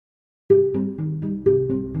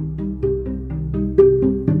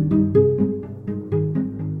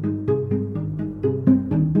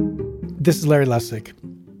This is Larry Lessig.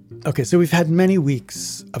 Okay, so we've had many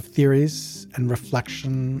weeks of theories and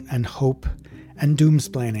reflection and hope and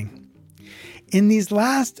doomsplaining. In these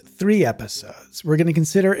last 3 episodes, we're going to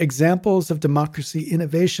consider examples of democracy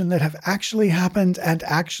innovation that have actually happened and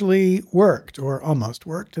actually worked, or almost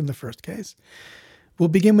worked in the first case. We'll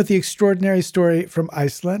begin with the extraordinary story from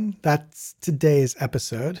Iceland. That's today's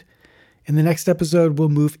episode. In the next episode, we'll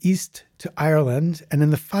move east to Ireland. And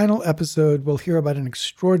in the final episode, we'll hear about an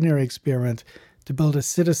extraordinary experiment to build a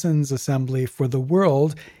citizens' assembly for the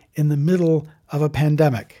world in the middle of a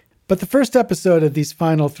pandemic. But the first episode of these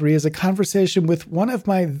final 3 is a conversation with one of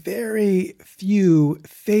my very few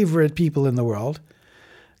favorite people in the world.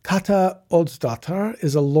 Katrín Oddsdóttir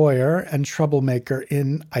is a lawyer and troublemaker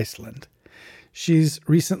in Iceland. She's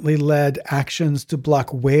recently led actions to block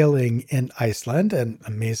whaling in Iceland and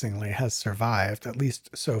amazingly has survived, at least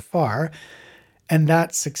so far. And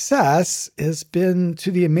that success has been to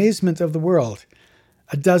the amazement of the world.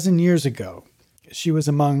 12 years ago, she was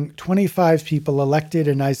among 25 people elected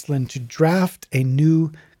in Iceland to draft a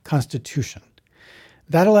new constitution.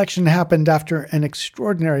 That election happened after an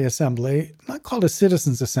extraordinary assembly, not called a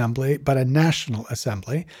citizens' assembly, but a national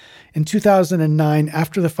assembly. In 2009,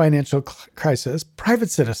 after the financial crisis,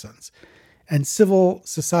 private citizens and civil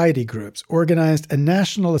society groups organized a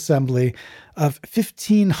national assembly of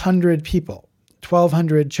 1,500 people,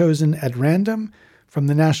 1,200 chosen at random from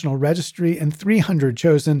the National Registry and 300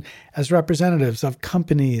 chosen as representatives of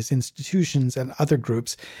companies, institutions, and other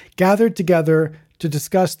groups, gathered together to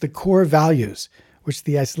discuss the core values which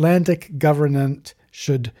the Icelandic government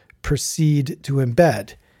should proceed to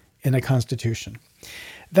embed in a constitution.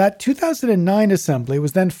 That 2009 assembly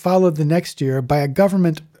was then followed the next year by a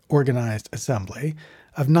government-organized assembly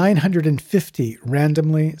of 950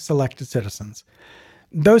 randomly selected citizens.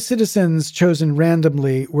 Those citizens chosen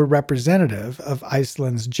randomly were representative of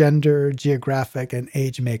Iceland's gender, geographic, and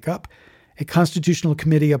age makeup. A constitutional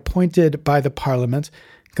committee appointed by the parliament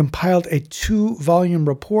compiled a 2-volume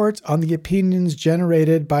report on the opinions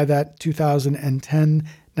generated by that 2010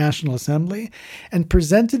 National Assembly and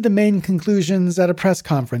presented the main conclusions at a press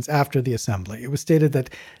conference after the assembly. It was stated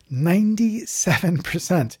that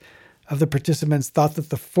 97% of the participants thought that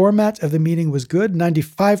the format of the meeting was good,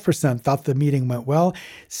 95% thought the meeting went well,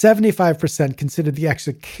 75% considered the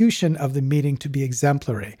execution of the meeting to be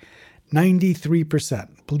exemplary.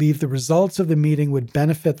 93% believed the results of the meeting would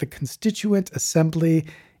benefit the Constituent Assembly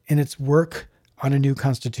in its work on a new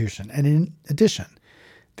constitution. And in addition,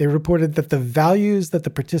 they reported that the values that the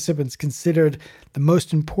participants considered the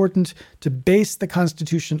most important to base the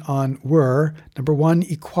Constitution on were, number 1,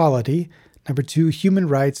 equality, number 2, human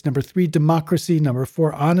rights, number 3, democracy, number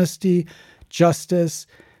 4, honesty, justice,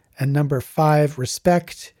 and number 5,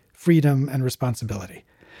 respect, freedom, and responsibility.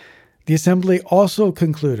 The Assembly also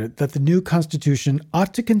concluded that the new constitution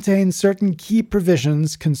ought to contain certain key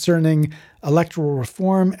provisions concerning electoral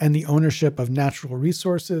reform and the ownership of natural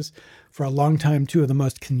resources, for a long time 2 of the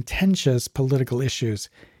most contentious political issues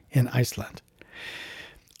in Iceland.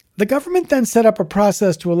 The government then set up a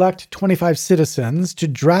process to elect 25 citizens to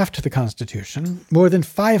draft the constitution. More than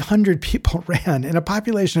 500 people ran in a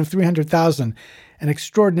population of 300,000, an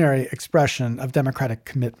extraordinary expression of democratic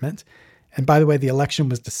commitment. And by the way, the election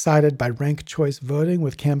was decided by ranked choice voting,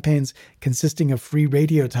 with campaigns consisting of free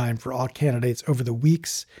radio time for all candidates over the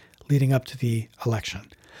weeks leading up to the election.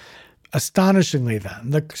 Astonishingly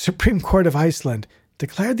then, the Supreme Court of Iceland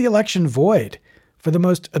declared the election void for the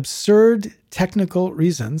most absurd technical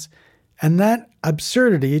reasons, and that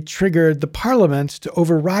absurdity triggered the parliament to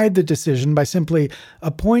override the decision by simply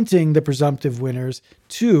appointing the presumptive winners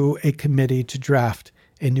to a committee to draft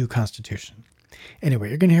a new constitution. Anyway,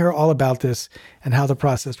 you're going to hear all about this and how the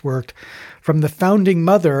process worked from the founding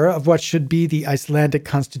mother of what should be the Icelandic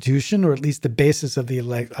Constitution, or at least the basis of the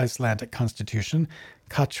Icelandic Constitution,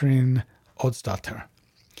 Katrín Oddsdóttir.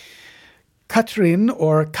 Katrín,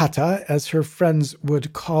 or Kata, as her friends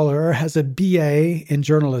would call her, has a BA in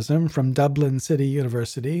journalism from Dublin City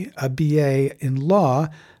University, a BA in law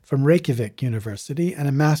from Reykjavik University, and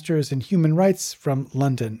a master's in human rights from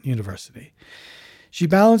London University. She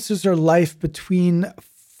balances her life between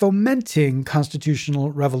fomenting constitutional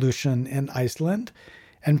revolution in Iceland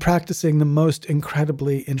and practicing the most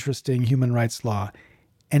incredibly interesting human rights law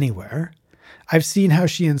anywhere. I've seen how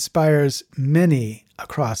she inspires many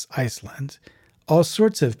across Iceland, all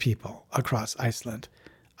sorts of people across Iceland.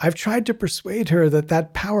 I've tried to persuade her that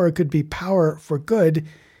that power could be power for good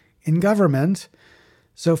in government.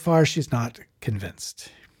 So far, she's not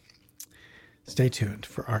convinced. Stay tuned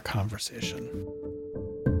for our conversation.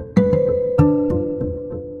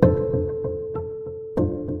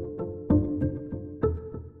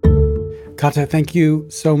 Kata, thank you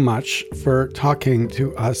so much for talking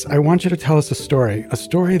to us. I want you to tell us a story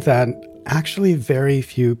that actually very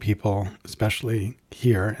few people, especially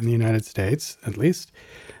here in the United States, at least,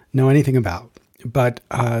 know anything about, but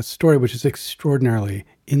a story which is extraordinarily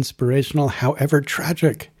inspirational, however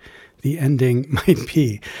tragic the ending might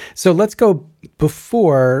be. So let's go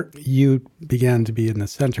before you began to be in the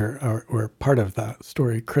center or part of the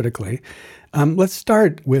story critically. Let's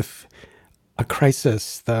start with a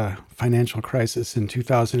crisis, the financial crisis in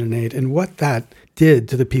 2008, and what that did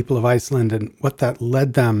to the people of Iceland and what that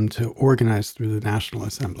led them to organize through the National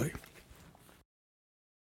Assembly.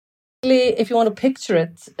 If you want to picture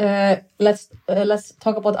it, let's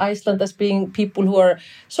talk about Iceland as being people who are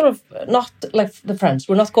sort of not like the French.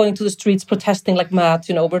 We're not going to the streets protesting like mad,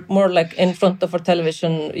 we're more like in front of our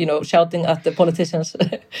television, shouting at the politicians.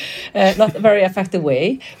 Not a very effective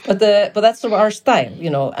way, but that's sort of our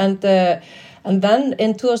style, And then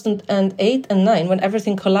in 2008 and 2009, when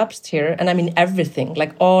everything collapsed here, and I mean everything,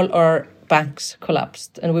 like all our banks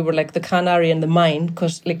collapsed, and we were like the canary in the mine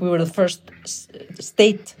because like we were the first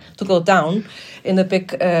state to go down in a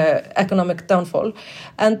big economic downfall,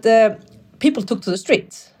 and people took to the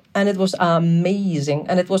streets. And it was amazing.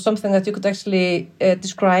 And it was something that you could actually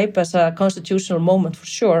describe as a constitutional moment for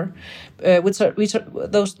sure, which are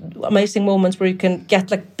those amazing moments where you can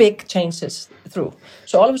get like big changes through.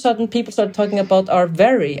 So all of a sudden, people started talking about our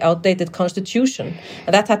very outdated constitution.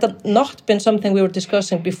 And that had not been something we were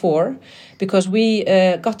discussing before, because we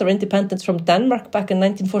got our independence from Denmark back in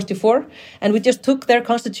 1944. And we just took their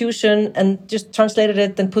constitution and just translated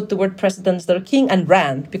it and put the word president instead of king and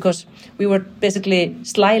ran, because we were basically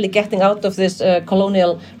slyly getting out of this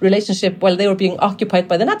colonial relationship while they were being occupied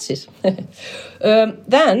by the Nazis.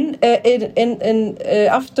 Then,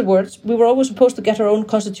 afterwards, we were always supposed to get our own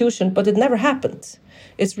constitution, but it never happened.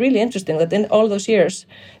 It's really interesting that in all those years,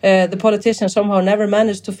 the politicians somehow never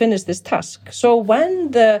managed to finish this task. So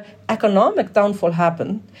when the economic downfall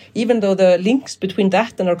happened, even though the links between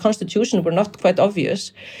that and our constitution were not quite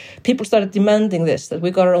obvious, people started demanding this, that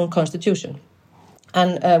we got our own constitution.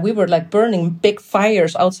 And we were like burning big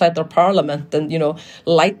fires outside our parliament and,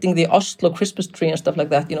 lighting the Oslo Christmas tree and stuff like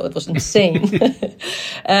that. It was insane.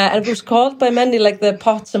 And it was called by many like the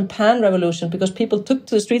pots and pan revolution, because people took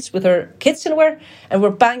to the streets with their kitchenware and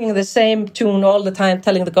were banging the same tune all the time,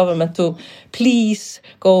 telling the government to please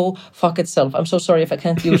go fuck itself. I'm so sorry if I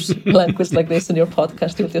can't use language like this in your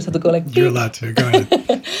podcast. You'll just have to go like... You're allowed to. Go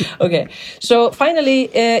ahead. Okay. So finally,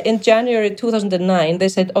 in January 2009, they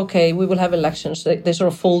said, okay, we will have elections. They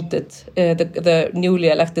sort of folded the newly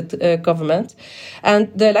elected government.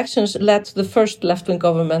 And the elections led to the first left-wing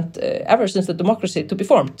government ever since the democracy to be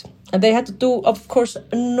formed. And they had to do, of course,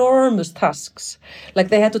 enormous tasks. Like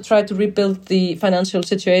they had to try to rebuild the financial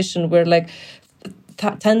situation where like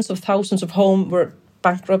tens of thousands of homes were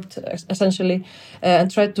bankrupt, essentially,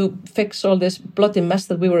 and tried to fix all this bloody mess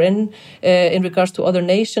that we were in regards to other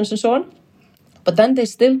nations and so on. But then they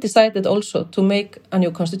still decided also to make a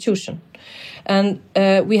new constitution. And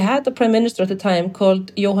we had a prime minister at the time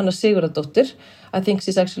called Jóhanna Sigurðardóttir. I think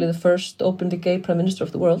she's actually the first openly gay prime minister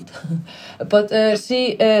of the world. But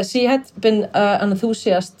she had been an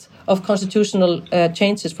enthusiast of constitutional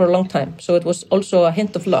changes for a long time. So it was also a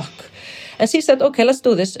hint of luck. And she said, okay, let's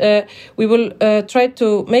do this. We will try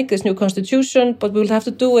to make this new constitution, but we will have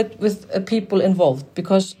to do it with people involved.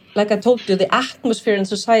 Because, like I told you, the atmosphere in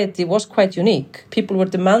society was quite unique. People were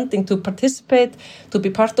demanding to participate, to be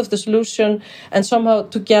part of the solution, and somehow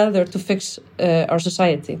together to fix our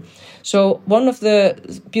society. So one of the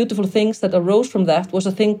beautiful things that arose from that was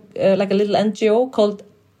a thing like a little NGO called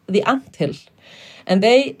the Anthill. And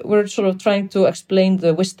they were sort of trying to explain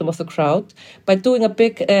the wisdom of the crowd by doing a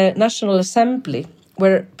big national assembly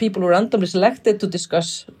where people were randomly selected to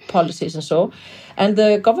discuss policies and so. And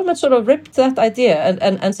the government sort of ripped that idea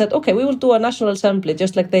and said, okay, we will do a national assembly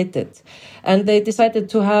just like they did. And they decided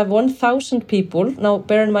to have 1,000 people. Now,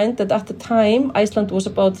 bear in mind that at the time, Iceland was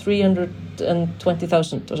about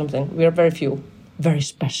 320,000 or something. We are very few. Very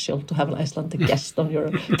special to have an Icelandic guest on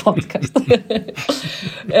your podcast.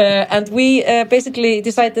 And we basically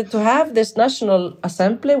decided to have this national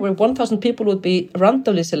assembly where 1,000 people would be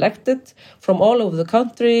randomly selected from all over the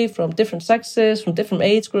country, from different sexes, from different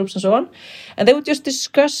age groups and so on. And they would just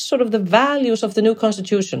discuss sort of the values of the new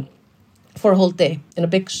constitution for a whole day in a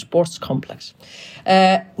big sports complex,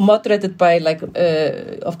 moderated by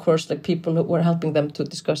of course, people who were helping them to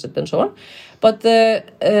discuss it and so on. But the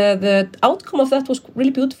outcome of that was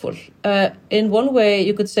really beautiful. In one way,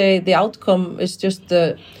 you could say the outcome is just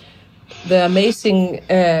the amazing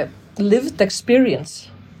lived experience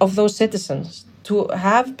of those citizens to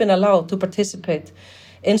have been allowed to participate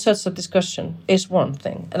in such a discussion is one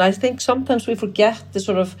thing. And I think sometimes we forget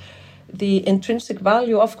the intrinsic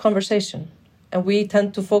value of conversation. And we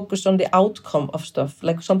tend to focus on the outcome of stuff,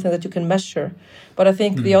 like something that you can measure. But I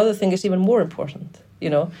think the other thing is even more important,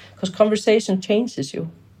 because conversation changes you.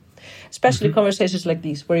 Especially conversations like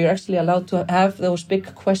these, where you're actually allowed to have those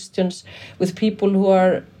big questions with people who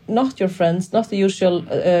are not your friends, not the usual,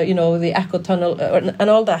 the echo tunnel and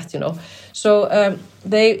all that, So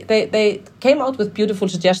they came out with beautiful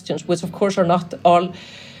suggestions, which of course are not all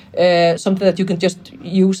something that you can just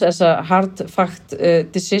use as a hard fact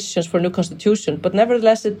decisions for a new constitution. But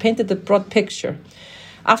nevertheless, it painted the broad picture.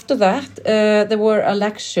 After that, there were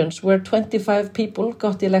elections where 25 people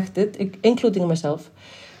got elected, including myself,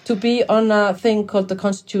 to be on a thing called the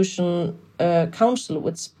Constitution Council,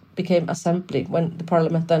 which became assembly when the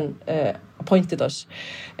parliament then appointed us,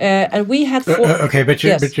 and we had four. Okay, but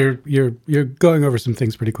you're going over some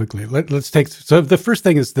things pretty quickly. Let's take. So the first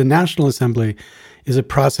thing is the National Assembly is a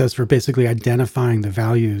process for basically identifying the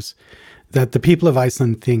values that the people of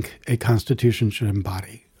Iceland think a constitution should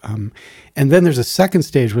embody. And then there's a second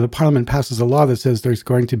stage where the parliament passes a law that says there's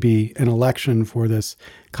going to be an election for this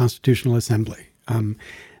constitutional assembly.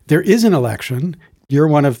 There is an election. You're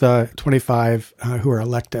one of the 25 who are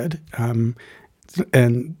elected.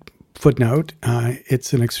 And footnote,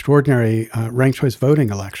 it's an extraordinary ranked choice voting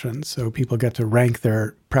election. So people get to rank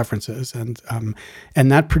their preferences, and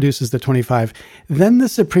that produces the 25. Then the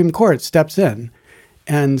Supreme Court steps in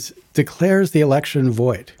and declares the election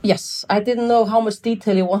void. Yes, I didn't know how much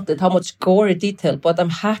detail you wanted, how much gory detail, but I'm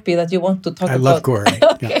happy that you want to talk about... I love gory.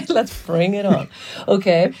 Okay, let's bring it on.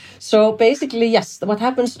 Okay, so basically, yes, what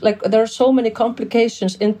happens, there are so many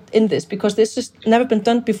complications in this, because this has never been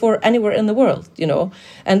done before anywhere in the world,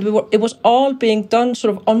 and it was all being done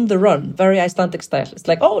sort of on the run, very Icelandic style. It's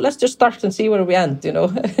like, oh, let's just start and see where we end,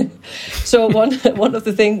 So one of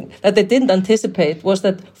the things that they didn't anticipate was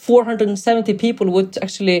that 470 people would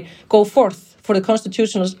actually go forth for the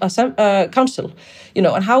Constitutional Council,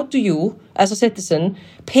 and how do you, as a citizen,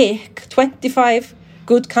 pick 25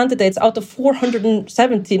 good candidates out of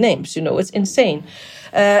 470 names? It's insane.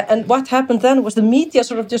 And what happened then was the media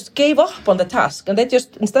sort of just gave up on the task, and they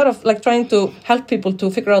just, instead of trying to help people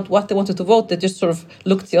to figure out what they wanted to vote, they just sort of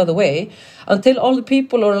looked the other way, until all the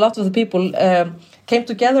people, or a lot of the people, came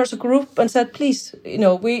together as a group and said, please,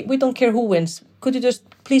 we don't care who wins. Could you just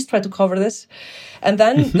please try to cover this? And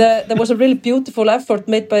then there was a really beautiful effort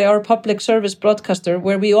made by our public service broadcaster,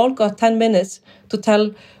 where we all got 10 minutes to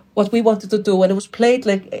tell what we wanted to do, and it was played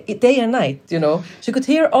day and night, So you could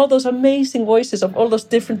hear all those amazing voices of all those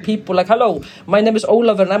different people, hello, my name is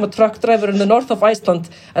Ólafur and I'm a truck driver in the north of Iceland,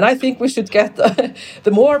 and I think we should get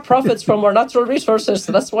the more profits from our natural resources,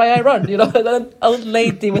 so that's why I run, And then an old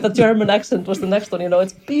lady with a German accent was the next one,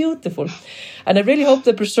 It's beautiful. And I really hope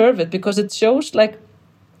they preserve it, because it shows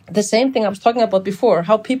the same thing I was talking about before,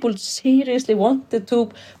 how people seriously wanted to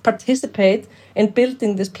participate in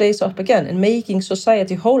building this place up again and making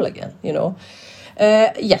society whole again,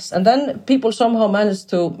 Yes, and then people somehow managed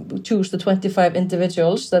to choose the 25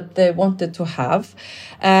 individuals that they wanted to have.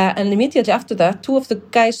 And immediately after that, two of the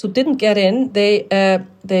guys who didn't get in,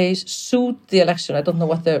 they sued the election. I don't know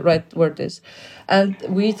what the right word is. And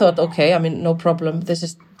we thought, okay, no problem. This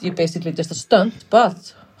is basically just a stunt,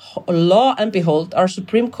 but... Law and behold, our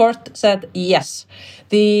Supreme Court said yes,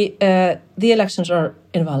 the elections are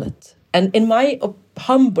invalid. And in my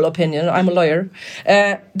humble opinion, I'm a lawyer,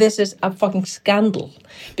 this is a fucking scandal,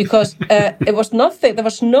 because it was nothing. There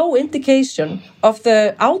was no indication of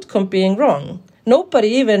the outcome being wrong. Nobody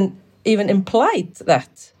even implied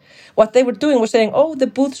that. What they were doing was saying, oh, the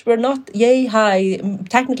booths were not yay high.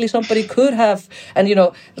 Technically, somebody could have, and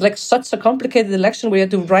such a complicated election where you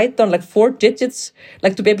had to write down 4 digits,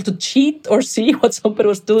 to be able to cheat or see what somebody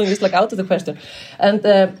was doing is out of the question. And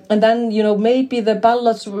then maybe the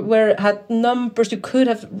ballots had numbers.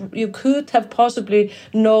 You could have possibly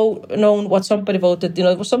known what somebody voted.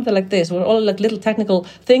 It was something like this. It were all little technical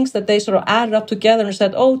things that they sort of added up together and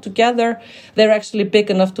said, oh, together they're actually big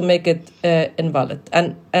enough to make it invalid.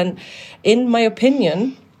 And in my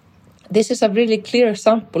opinion, this is a really clear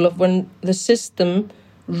example of when the system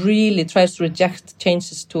really tries to reject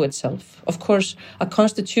changes to itself. Of course, a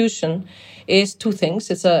constitution is two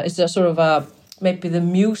things. It's a sort of maybe the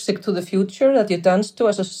music to the future that you dance to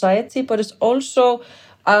as a society, but it's also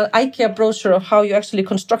an IKEA brochure of how you actually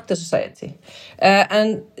construct a society.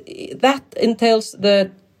 And that entails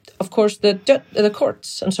of course, the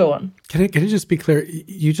courts and so on. Can I just be clear?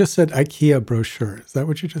 You just said IKEA brochure. Is that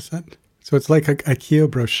what you just said? So it's like a IKEA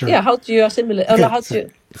brochure. Yeah, how do you assimilate? Okay, How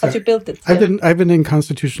do you build it? I've been in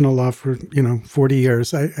constitutional law for 40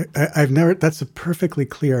 years. I've never. That's a perfectly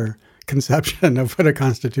clear conception of what a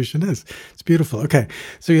constitution is. It's beautiful. Okay,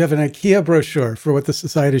 so you have an IKEA brochure for what the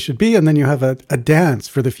society should be, and then you have a dance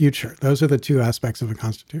for the future. Those are the two aspects of a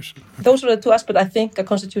constitution. Okay. Those are the two aspects I think a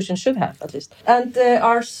constitution should have, at least. And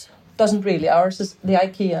ours doesn't really. Ours is the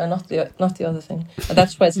IKEA and not the other thing. And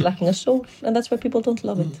that's why it's lacking a soul, and that's why people don't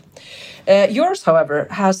love it. Yours, however,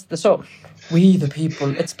 has the soul. We, the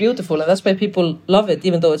people. It's beautiful, and that's why people love it,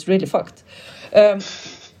 even though it's really fucked.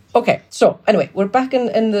 Okay, so anyway, we're back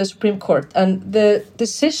in the Supreme Court, and the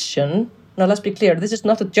decision, now let's be clear, this is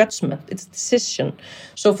not a judgment, it's a decision.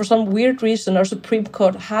 So for some weird reason, our Supreme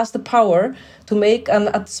Court has the power to make an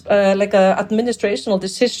administrational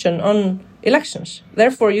decision on elections.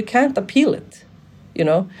 Therefore, you can't appeal it,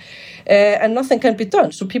 and nothing can be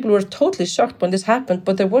done. So people were totally shocked when this happened,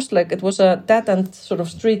 but it was a dead-end sort of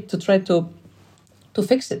street to try to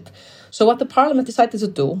fix it. So what the parliament decided to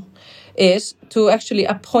do is to actually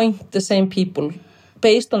appoint the same people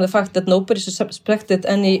based on the fact that nobody suspected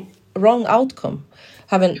any wrong outcome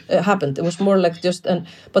having happened. It was more like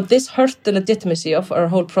but this hurt the legitimacy of our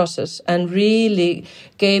whole process and really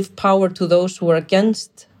gave power to those who were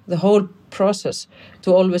against the whole process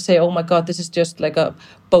to always say, oh my God, this is just like a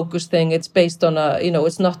bogus thing. It's based on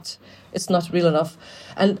it's not real enough.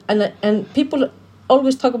 And people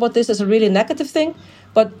always talk about this as a really negative thing,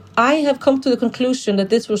 but I have come to the conclusion that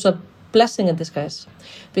this was a blessing in disguise,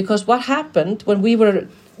 because what happened when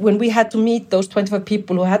we had to meet those 25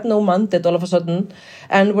 people who had no mandate all of a sudden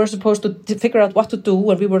and were supposed to figure out what to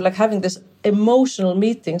do, and we were like having this emotional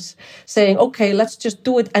meetings saying, okay, let's just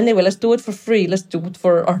do it anyway, let's do it for free, let's do it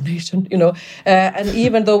for our nation, and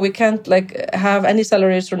even though we can't have any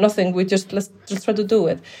salaries or nothing, let's try to do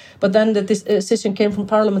it. But then the decision came from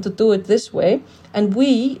Parliament to do it this way, and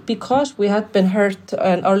because we had been hurt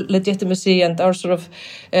and our legitimacy and our sort of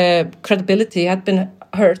credibility had been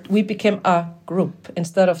hurt, we became a group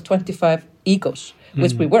instead of 25 egos,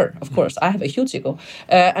 which we were, of course. I have a huge ego.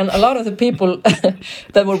 And a lot of the people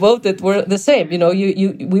that were voted were the same.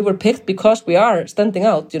 We were picked because we are standing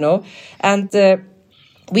out, and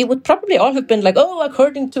we would probably all have been like, oh,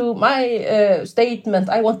 according to my statement,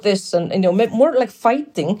 I want this, and more like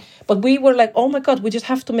fighting. But we were like, oh my God, we just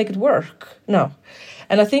have to make it work now.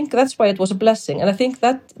 And I think that's why it was a blessing. And I think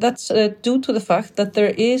that's due to the fact that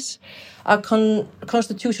there is a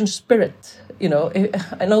constitution spirit.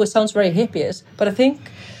 I know it sounds very hippie, but I think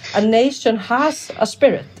a nation has a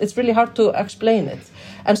spirit. It's really hard to explain it.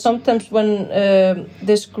 And sometimes when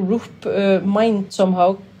this group mind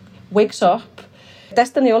somehow wakes up,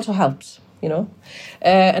 destiny also helps,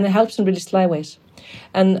 and it helps in really sly ways.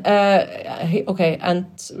 And and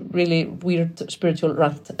really weird spiritual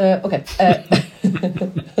rant. Okay,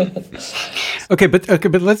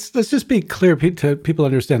 but let's just be clear to people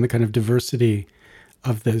understand the kind of diversity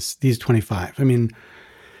of these 25. I mean,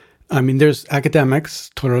 there's academics.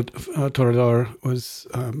 Torador was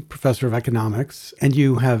professor of economics, and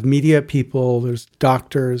you have media people. There's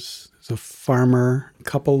doctors. There's a farmer, a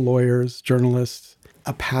couple lawyers, journalists,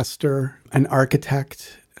 a pastor, an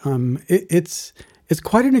architect. It's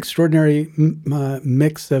quite an extraordinary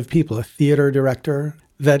mix of people. A theater director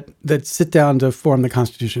that sit down to form the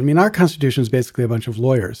Constitution. I mean, our Constitution is basically a bunch of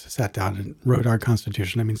lawyers who sat down and wrote our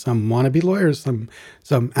Constitution. I mean, some wannabe lawyers,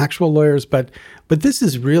 some actual lawyers, but this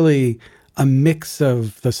is really a mix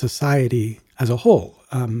of the society as a whole,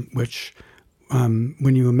 which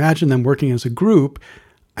when you imagine them working as a group,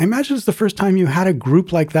 I imagine it's the first time you had a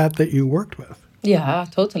group like that you worked with. Yeah,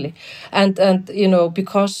 totally. And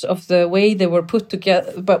because of the way they were put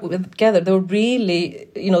together, they were really,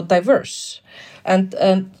 diverse. And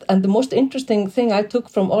the most interesting thing I took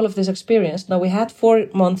from all of this experience, now we had 4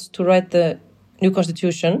 months to write the new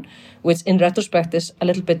constitution, which in retrospect is a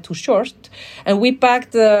little bit too short. And we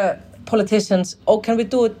begged the politicians, can we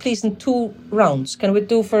do it please in 2 rounds? Can we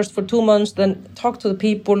do first for 2 months, then talk to the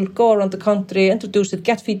people, go around the country, introduce it,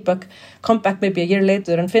 get feedback, come back maybe a year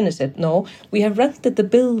later and finish it? No, we have rented the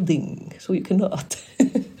building, so you cannot.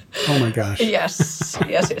 Oh my gosh. Yes.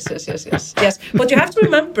 But you have to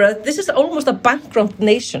remember, this is almost a bankrupt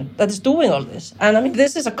nation that is doing all this. And I mean,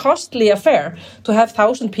 this is a costly affair to have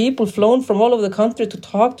 1,000 people flown from all over the country to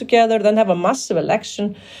talk together, then have a massive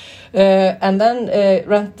election, and then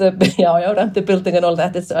rent the building and all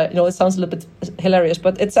that. It's it sounds a little bit hilarious,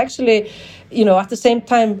 but it's actually, at the same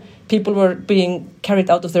time, people were being carried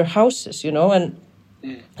out of their houses, and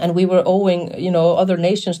And we were owing, other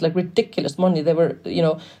nations like ridiculous money. They were,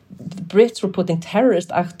 the Brits were putting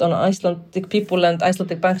terrorist act on Icelandic people and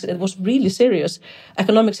Icelandic banks. It was really serious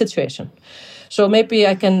economic situation. So maybe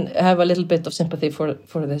I can have a little bit of sympathy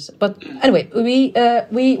for this. But anyway,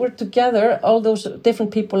 we were together, all those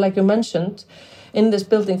different people, like you mentioned, in this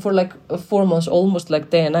building for like 4 months, almost like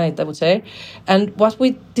day and night, I would say. And what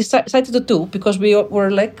we decided to do, because we were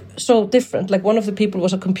like so different, like one of the people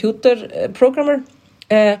was a computer programmer.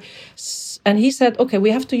 And he said, okay,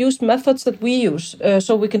 we have to use methods that we use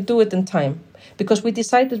so we can do it in time. Because we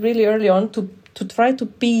decided really early on to try to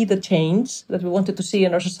be the change that we wanted to see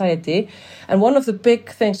in our society. And one of the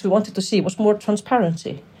big things we wanted to see was more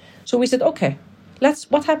transparency. So we said, okay,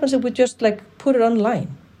 what happens if we just like put it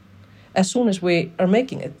online as soon as we are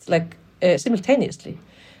making it, like simultaneously?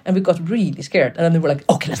 And we got really scared, and then we were like,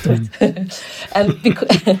 "Okay, let's do it." And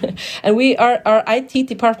our IT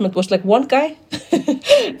department was like one guy,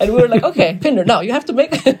 and we were like, "Okay, Finnur, now you have to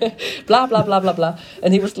make blah blah blah blah blah."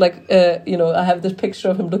 And he was like, I have this picture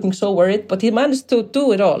of him looking so worried, but he managed to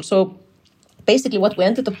do it all. So basically, what we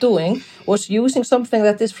ended up doing was using something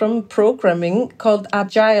that is from programming called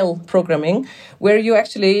agile programming, where you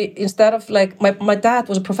actually, instead of like, my dad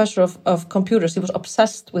was a professor of computers, he was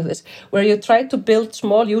obsessed with this, where you try to build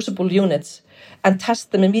small usable units and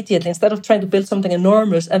test them immediately, instead of trying to build something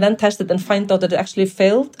enormous and then test it and find out that it actually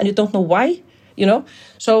failed and you don't know why,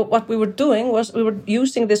 So what we were doing was we were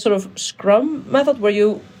using this sort of Scrum method where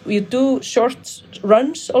you do short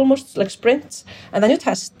runs, almost like sprints, and then you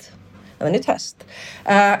test.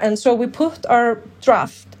 And so we put our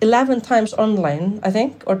draft 11 times online, I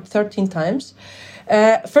think, or 13 times.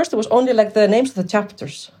 First, it was only like the names of the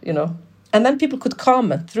chapters, And then people could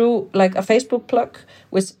comment through like a Facebook plug,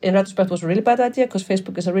 which in retrospect was a really bad idea because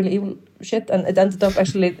Facebook is a really evil shit, and it ended up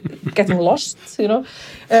actually getting lost,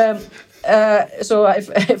 So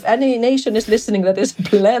if any nation is listening that is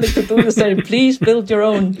planning to do the same, please build your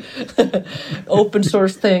own open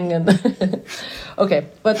source thing. And okay,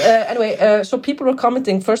 but anyway, so people were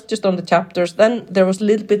commenting first just on the chapters, then there was a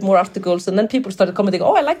little bit more articles, and then people started commenting,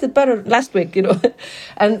 oh, I liked it better last week,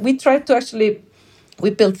 And we tried to we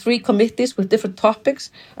built 3 committees with different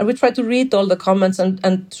topics, and we tried to read all the comments,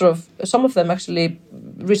 and sort of some of them actually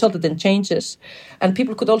resulted in changes. And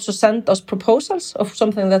people could also send us proposals of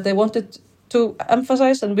something that they wanted to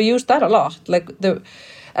emphasize, and we used that a lot.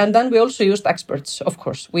 And then we also used experts, of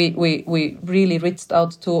course. We really reached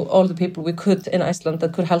out to all the people we could in Iceland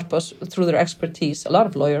that could help us through their expertise, a lot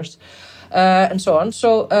of lawyers, and so on.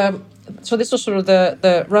 So this was sort of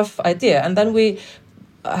the rough idea. And then we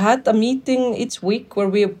had a meeting each week where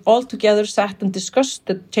we all together sat and discussed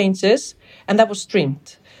the changes, and that was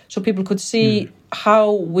streamed. So people could see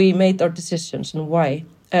how we made our decisions and why,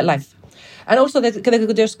 live. And also they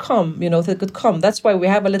could just come, they could come. That's why we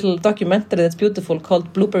have a little documentary that's beautiful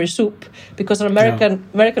called Blueberry Soup, because an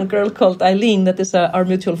American girl called Eileen, that is our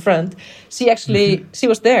mutual friend, she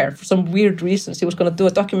was there for some weird reason. She was going to do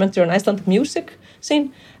a documentary on Icelandic music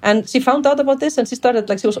scene, and she found out about this, and she started,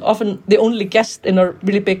 she was often the only guest in our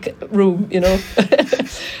really big room,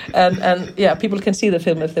 and yeah, people can see the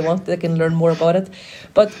film if they want. They can learn more about it.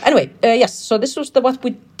 But anyway, yes, so this was what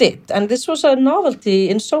we did, and this was a novelty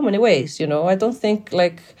in so many ways, I don't think,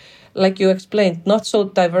 like you explained, not so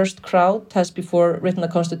diverse crowd has before written a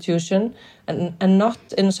constitution, and not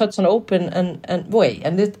in such an open and way,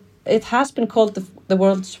 and it has been called the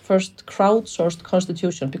world's first crowdsourced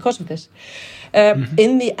constitution because of this.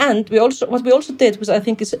 In the end, what we also did, was I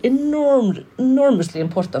think is enormously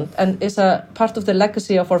important, and is a part of the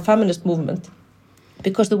legacy of our feminist movement,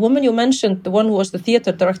 because the woman you mentioned, the one who was the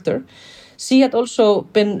theater director, she had also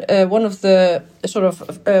been one of the sort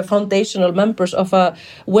of foundational members of a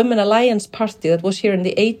Women Alliance party that was here in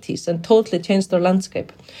the 80s and totally changed our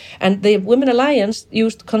landscape. And the Women Alliance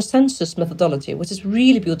used consensus methodology, which is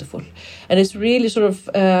really beautiful. And it's really sort of,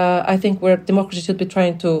 I think, where democracy should be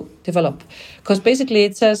trying to develop. Because basically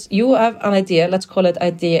it says, you have an idea, let's call it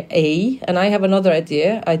idea A, and I have another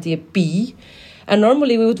idea B. And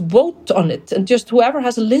normally we would vote on it, and just whoever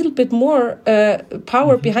has a little bit more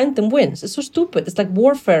power behind them wins. It's so stupid. It's like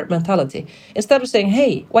warfare mentality. Instead of saying,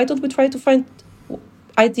 hey, why don't we try to find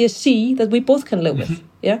idea C that we both can live with?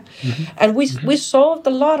 Yeah. And we solved a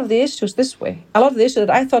lot of the issues this way. A lot of the issues that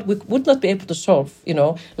I thought we would not be able to solve,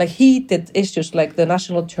 like heated issues like the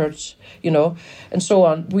national church, and so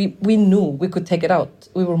on. We knew we could take it out.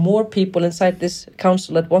 We were more people inside this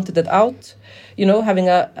council that wanted it out, having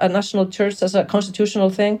a national church as a constitutional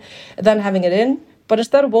thing, than having it in. But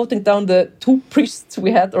instead of voting down the 2 priests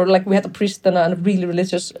we had, or like we had a priest and a really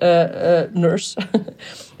religious nurse,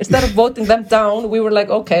 instead of voting them down, we were like,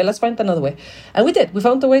 okay, let's find another way. And we did. We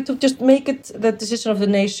found a way to just make it the decision of the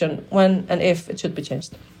nation when and if it should be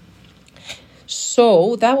changed.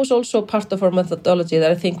 So that was also part of our methodology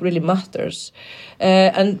that I think really matters.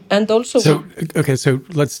 And also... So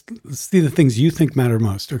let's see the things you think matter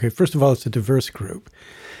most. Okay, first of all, it's a diverse group.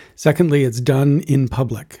 Secondly, it's done in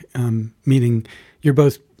public, meaning you're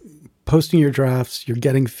both posting your drafts, you're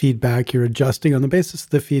getting feedback, you're adjusting on the basis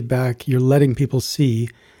of the feedback, you're letting people see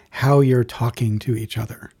how you're talking to each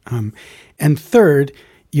other. And third,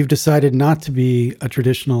 you've decided not to be a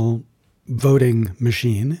traditional voting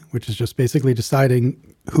machine, which is just basically deciding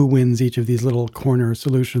who wins each of these little corner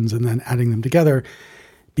solutions and then adding them together.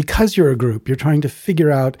 Because you're a group, you're trying to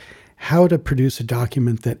figure out how to produce a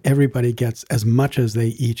document that everybody gets as much as they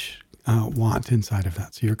each want inside of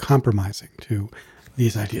that. So you're compromising to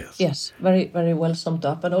these ideas. Yes, very, very well summed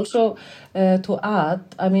up. And also to add,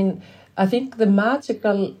 I mean, I think the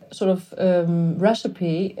magical sort of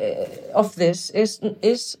recipe of this is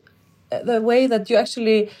the way that you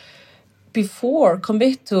actually before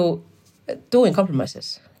commit to doing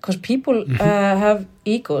compromises, because people have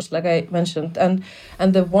egos, like I mentioned, and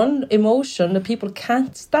the one emotion that people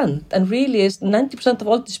can't stand, and really is 90% of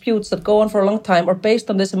all disputes that go on for a long time are based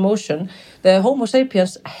on this emotion. The Homo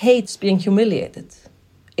sapiens hates being humiliated.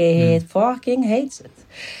 It fucking hates it.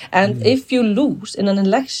 And if you lose in an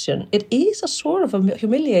election, it is a sort of a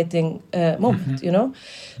humiliating moment, you know?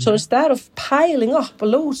 So instead of piling up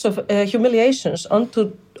loads of humiliations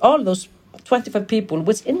onto all those 25 people,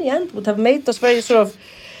 which in the end would have made us very sort of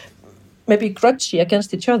maybe grudgy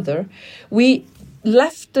against each other, we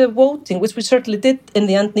left the voting, which we certainly did in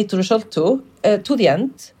the end need to result to the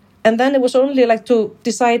end. And then it was only like to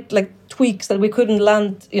decide like tweaks that we couldn't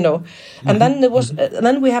land, you know. And then it was, and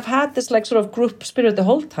then we have had this like sort of group spirit the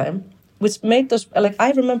whole time, which made us, like,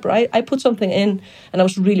 I remember I put something in and I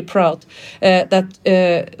was really proud that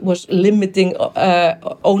was limiting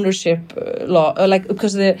ownership law, like,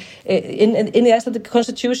 because in the Icelandic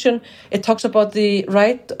Constitution, it talks about the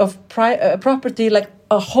right of property like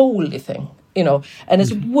a holy thing, you know, and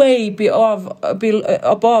it's way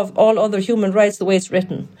above all other human rights the way it's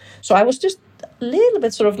written. So I was just a little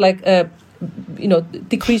bit sort of like,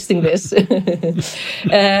 decreasing this.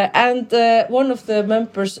 And one of the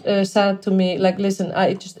members said to me, like, listen,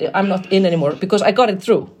 I'm not in anymore, because I got it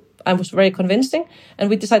through. I was very convincing, and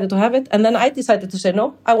we decided to have it. And then I decided to say,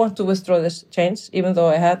 no, I want to withdraw this change, even though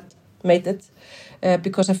I had made it,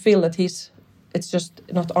 because I feel that it's just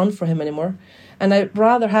not on for him anymore. And I'd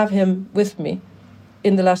rather have him with me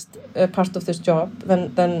in the last part of this job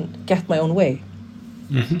than get my own way.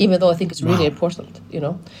 Even though I think it's really important, you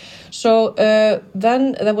know. So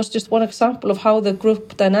then there was just one example of how the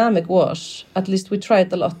group dynamic was. At least we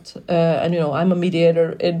tried a lot, and you know, I'm a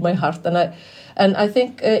mediator in my heart, and I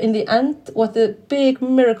think in the end, what the big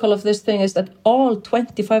miracle of this thing is that all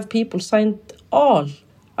 25 people signed all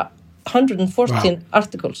 114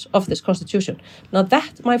 articles of this constitution. Now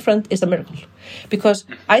that, my friend, is a miracle, because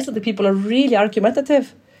Icelandic people are really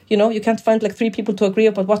argumentative. You know, you can't find like 3 people to agree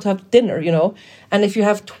about what to have dinner, you know. And if you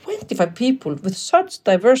have 25 people with such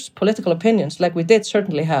diverse political opinions, like we did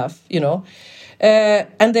certainly have, you know,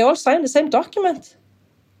 and they all sign the same document,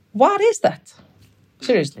 what is that?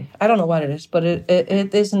 Seriously, I don't know what it is, but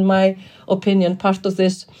it is, in my opinion, part of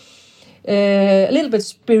this a little bit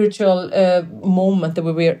spiritual moment that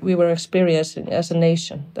we were experiencing as a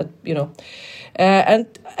nation. That, you know, and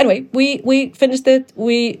anyway, we finished it.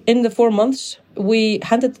 In the 4 months. We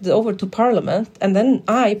handed it over to Parliament, and then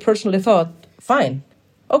I personally thought, fine,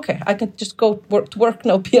 okay, I can just go to work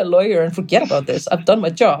now, be a lawyer, and forget about this. I've done my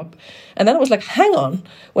job. And then I was like, hang on,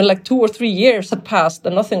 when like 2 or 3 years had passed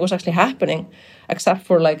and nothing was actually happening, except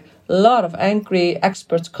for like a lot of angry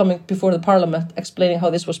experts coming before the Parliament explaining how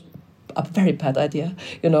this was a very bad idea,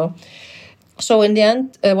 you know. So in the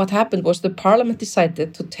end, what happened was the Parliament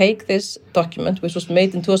decided to take this document, which was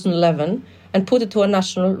made in 2011, and put it to a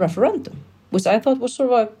national referendum, which I thought was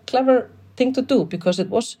sort of a clever thing to do, because it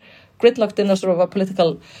was gridlocked in a sort of a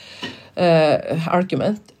political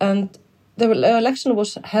argument. And the election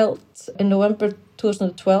was held in November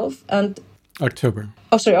 2012 and... October.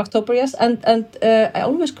 Oh, sorry, October, yes. And I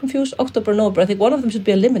always confuse October and November. I think one of them should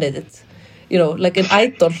be eliminated, you know, like an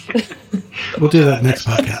idol. We'll do that next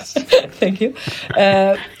podcast. Thank you.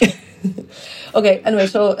 Okay, anyway,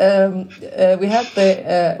 so we had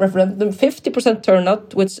the referendum, 50%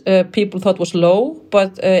 turnout, which people thought was low,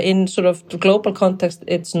 but in sort of the global context,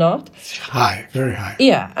 it's not. It's high, very high.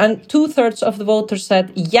 Yeah, and 2/3 of the voters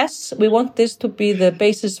said, yes, we want this to be the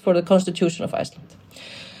basis for the Constitution of Iceland.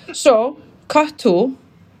 So, cut to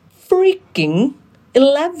freaking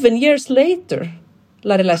 11 years later,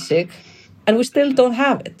 Larry Lessig, and we still don't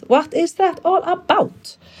have it. What is that all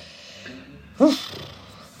about?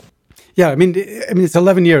 Yeah, I mean, it's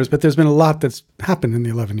 11 years, but there's been a lot that's happened in the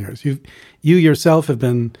 11 years. You yourself have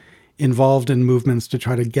been involved in movements to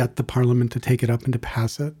try to get the parliament to take it up and to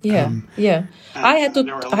pass it. Yeah. I had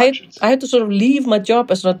to sort of leave my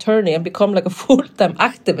job as an attorney and become like a full-time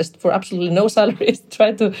activist for absolutely no salary to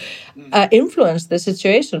try to influence the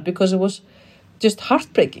situation, because it was just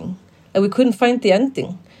heartbreaking and we couldn't find the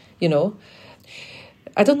ending, you know.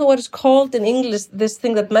 I don't know what it's called in English, this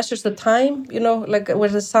thing that measures the time, you know, like where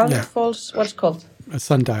the sun falls. What's it called? A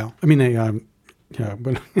sundial. I mean,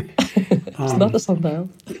 but it's not a sundial.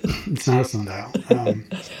 It's not a sundial.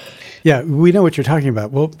 Yeah, we know what you're talking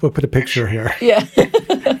about. We'll put a picture here. Yeah.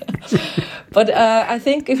 But I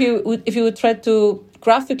think if you would try to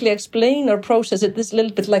graphically explain or process it, this a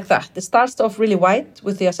little bit like that. It starts off really white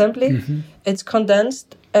with the assembly. Mm-hmm. It's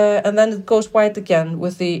condensed, and then it goes white again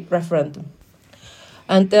with the referendum.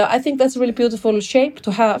 And I think that's a really beautiful shape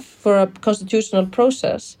to have for a constitutional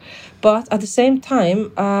process. But at the same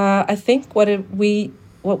time, I think where we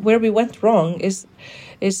went wrong is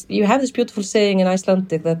you have this beautiful saying in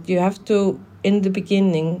Icelandic that you have to, in the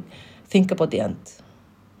beginning, think about the end.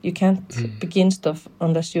 You can't begin stuff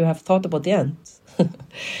unless you have thought about the end.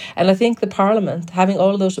 And I think the parliament, having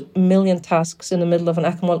all those million tasks in the middle of an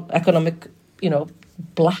economic,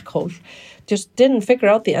 black hole, just didn't figure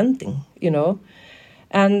out the ending,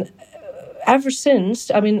 And ever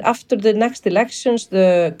since, after the next elections,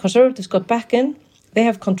 the Conservatives got back in. They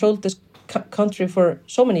have controlled this country for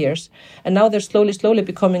so many years. And now they're slowly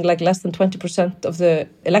becoming like less than 20% of the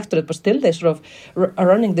electorate. But still, they sort of are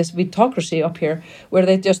running this vetocracy up here where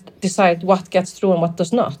they just decide what gets through and what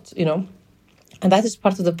does not, And that is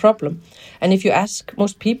part of the problem. And if you ask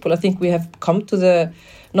most people, I think we have come to the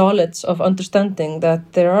knowledge of understanding that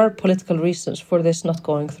there are political reasons for this not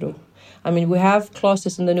going through. We have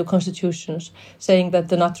clauses in the new constitutions saying that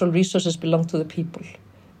the natural resources belong to the people.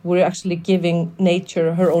 We're actually giving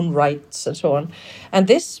nature her own rights and so on. And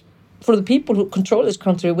this, for the people who control this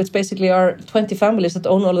country, which basically are 20 families that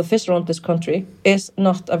own all the fish around this country, is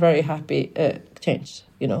not a very happy change,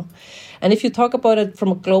 And if you talk about it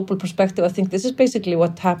from a global perspective, I think this is basically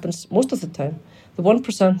what happens most of the time. The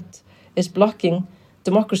 1% is blocking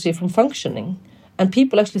democracy from functioning. And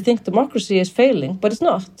people actually think democracy is failing, but it's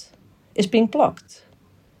not. Is being blocked,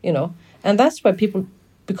 And that's why people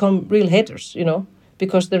become real haters,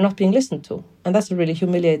 because they're not being listened to. And that's a really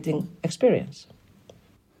humiliating experience.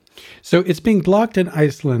 So it's being blocked in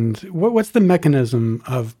Iceland. What's the mechanism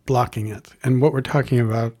of blocking it? And what we're talking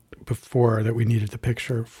about before that we needed the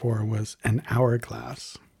picture for was an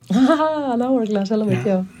hourglass. An hourglass, I love it,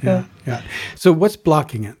 yeah. So what's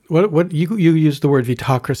blocking it? What you used the word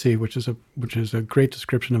vetocracy, which is a great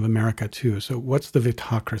description of America too. So what's the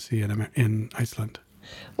vetocracy in Iceland?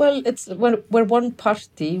 Well, it's where one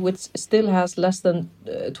party, which still has less than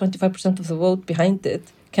 25% of the vote behind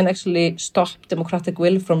it, can actually stop democratic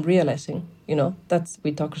will from realizing. That's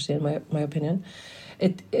vetocracy in my opinion.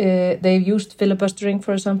 They used filibustering,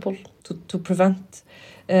 for example, to prevent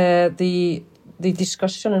the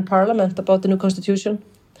discussion in Parliament about the new constitution.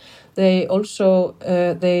 They also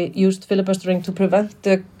they used filibustering to prevent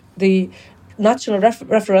the national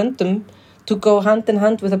referendum to go hand in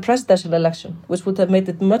hand with a presidential election, which would have made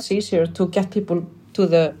it much easier to get people to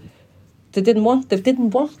the. They didn't want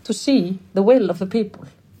to see the will of the people,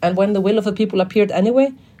 and when the will of the people appeared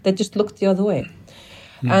anyway, they just looked the other way.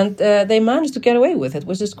 And they managed to get away with it,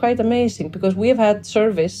 which is quite amazing, because we have had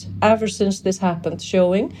surveys ever since this happened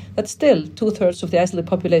showing that still 2/3 of the Icelandic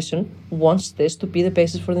population wants this to be the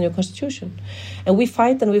basis for the new constitution. And we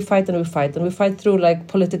fight and we fight and we fight. And we fight through like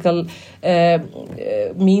political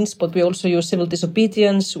means, but we also use civil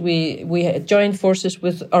disobedience. We join forces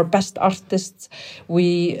with our best artists.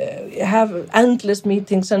 We have endless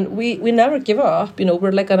meetings and we never give up.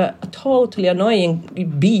 We're like a totally annoying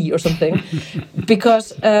bee or something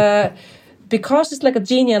because it's like a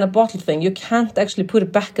genie in a bottle thing. You can't actually put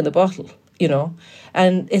it back in the bottle,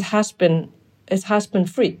 and it has been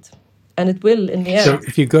freed, and it will in the end. So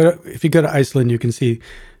if you go to Iceland, you can see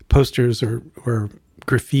posters or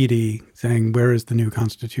graffiti saying, "Where is the new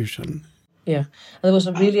constitution?" Yeah, and it was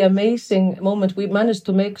a really amazing moment. We managed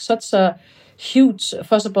to make such a huge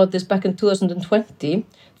fuss about this back in 2020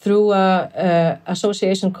 through an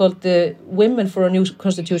association called the Women for a New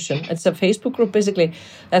Constitution. It's a Facebook group basically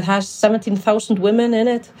that has 17,000 women in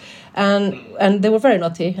it, and they were very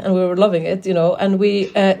naughty, and we were loving it, And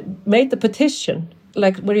we made the petition,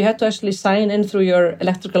 like where you had to actually sign in through your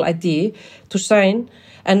electrical ID to sign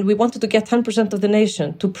And we wanted to get 10% of the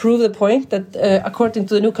nation to prove the point that, according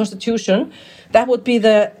to the new constitution, that would be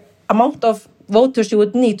the amount of voters you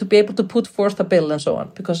would need to be able to put forth a bill and so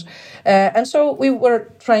on. Because, and so we were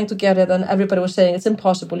trying to get it, and everybody was saying it's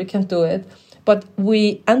impossible, you can't do it. But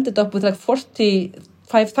we ended up with like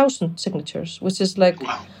 45,000 signatures, which is like,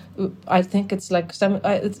 wow. I think it's like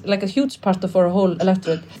a huge part of our whole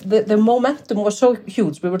electorate. The momentum was so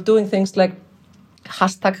huge. We were doing things like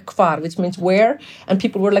hashtag hvar, which means where, and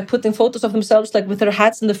people were like putting photos of themselves like with their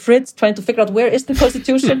hats in the fridge trying to figure out where is the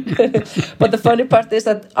constitution. But the funny part is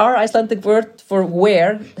that our Icelandic word for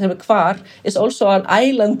where, hvar, is also an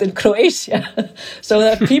island in Croatia. So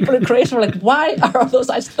that people in Croatia were like, why are those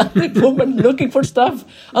Icelandic women looking for stuff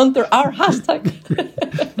under our hashtag?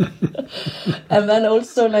 And then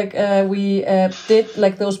also like we did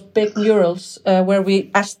like those big murals where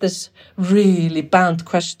we asked this really banned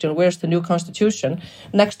question, where's the new constitution,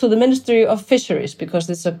 next to the Ministry of Fisheries, because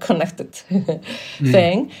it's a connected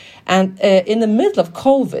thing. And in the middle of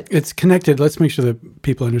COVID... It's connected. Let's make sure that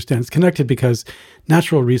people understand. It's connected because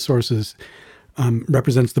natural resources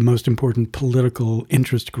represents the most important political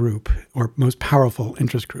interest group or most powerful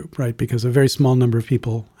interest group, right? Because a very small number of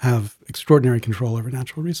people have extraordinary control over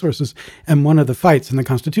natural resources. And one of the fights in the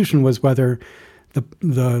Constitution was whether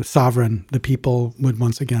the sovereign, the people, would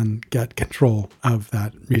once again get control of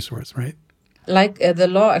that resource, right? Like the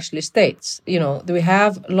law actually states, you know, we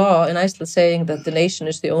have law in Iceland saying that the nation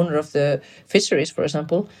is the owner of the fisheries, for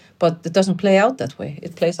example, but it doesn't play out that way.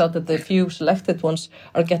 It plays out that the few selected ones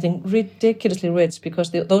are getting ridiculously rich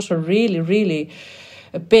because those are really, really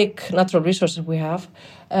big natural resources we have.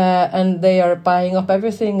 And they are buying up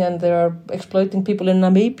everything and they are exploiting people in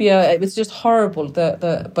Namibia. It's just horrible.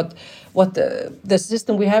 But what the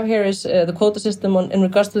system we have here is the quota system in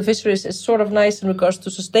regards to the fisheries is sort of nice in regards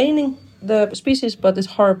to sustaining the species, but it's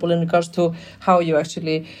horrible in regards to how you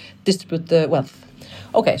actually distribute the wealth.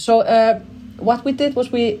 Okay, so what we did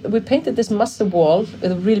was we painted this massive wall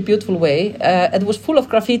in a really beautiful way. It was full of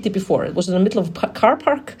graffiti before. It was in the middle of a car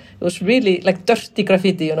park. It was really like dirty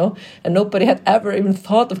graffiti, you know, and nobody had ever even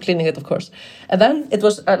thought of cleaning it, of course. And then it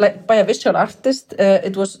was like by a visual artist.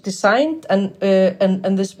 It was designed and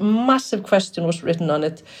this massive question was written on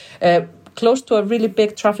it, close to a really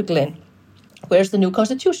big traffic lane. Where's the new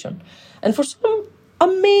constitution? And for some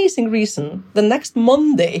amazing reason, the next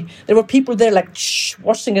Monday there were people there like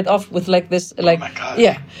washing it off with like this, like, oh my God.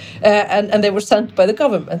 Yeah, and they were sent by the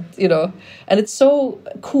government, you know. And it's so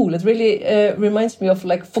cool. It really reminds me of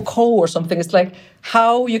like Foucault or something. It's like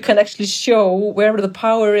how you can actually show where the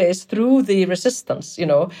power is through the resistance, you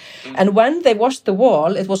know. And when they washed the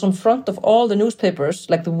wall, it was in front of all the newspapers,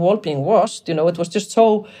 like the wall being washed, you know. It was just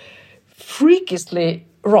so freakishly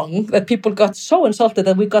wrong that people got so insulted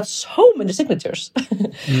that we got so many signatures.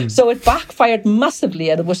 So it backfired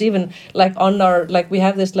massively, and it was even like on our, like we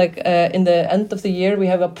have this like in the end of the year we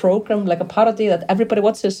have a program, like a parody that everybody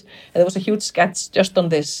watches, and there was a huge sketch just on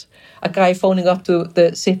this, a guy phoning up to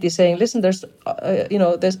the city saying, listen, there's you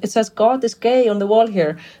know, it says God is gay on the wall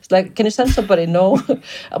here. It's like, can you send somebody? No.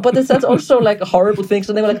 But it says also like horrible things,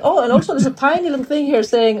 and they were like, oh, and also there's a tiny little thing here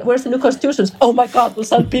saying where's the new constitution? Oh my God, we'll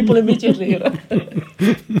send people immediately, you know.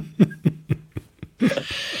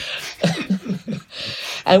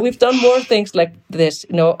 And we've done more things like this,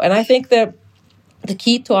 you know, and I think the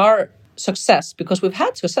key to our success, because we've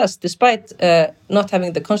had success despite not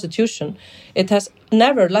having the constitution, it has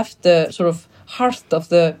never left the sort of heart of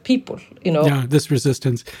the people, you know. Yeah, this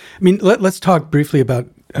resistance. I mean, let's talk briefly about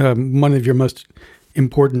one of your most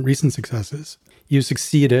important recent successes. You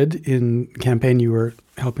succeeded in the campaign you were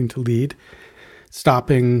helping to lead,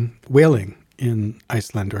 stopping whaling in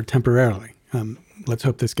Iceland, or temporarily. Let's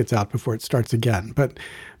hope this gets out before it starts again. But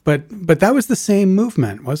that was the same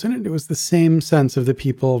movement, wasn't it? It was the same sense of the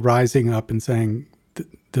people rising up and saying,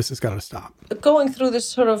 this has got to stop. Going through this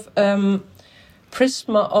sort of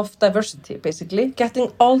prisma of diversity, basically,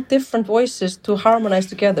 getting all different voices to harmonize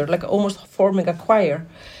together, like almost forming a choir.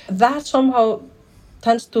 That somehow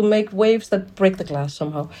tends to make waves that break the glass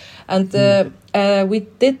somehow. And we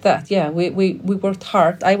did that, yeah. We worked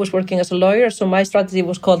hard. I was working as a lawyer, so my strategy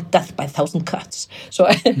was called death by 1,000 cuts. So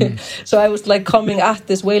so I was like coming at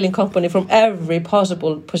this whaling company from every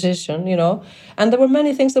possible position, you know. And there were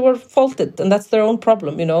many things that were faulted, and that's their own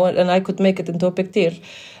problem, you know, and I could make it into a big deal.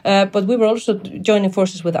 But we were also joining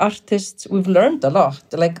forces with artists. We've learned a lot.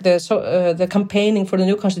 Like the campaigning for the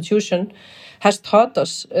new constitution has taught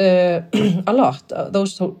us a lot,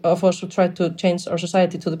 those of us who try to change our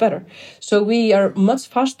society to the better. So we are much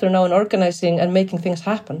faster now in organizing and making things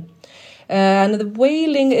happen. And the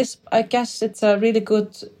whaling is, I guess, it's a really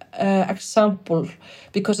good example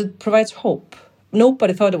because it provides hope.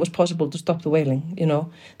 nobody thought it was possible to stop the whaling,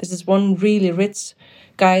 This is one really rich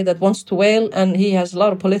guy that wants to whale, and he has a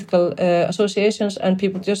lot of political associations, and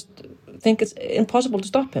people just think it's impossible to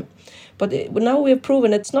stop him. But now we have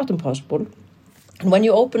proven it's not impossible. And when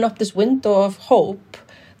you open up this window of hope,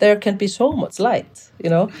 there can be so much light,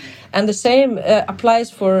 And the same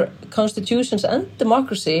applies for constitutions and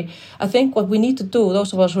democracy. I think what we need to do,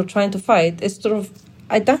 those of us who are trying to fight, is sort of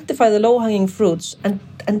identify the low-hanging fruits and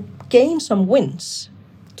gain some wins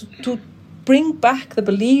to bring back the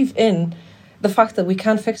belief in the fact that we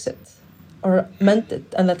can fix it or mend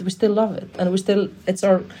it, and that we still love it, and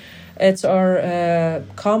it's our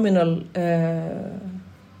communal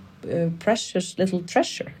precious little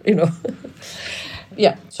treasure,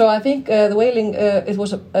 Yeah, so I think the whaling, it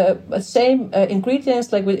was the same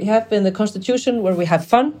ingredients like we have in the Constitution, where we have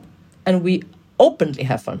fun and we openly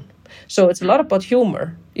have fun. So it's a lot about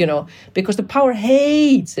humor, because the power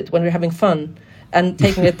hates it when we're having fun and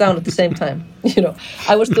taking it down at the same time.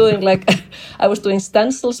 I was doing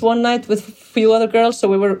stencils one night with a few other girls. So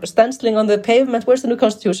we were stenciling on the pavement. Where's the new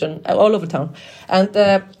Constitution? All over town. And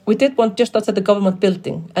we did one just outside the government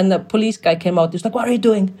building. And the police guy came out. He was like, "What are you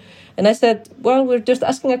doing?" And I said, "Well, we're just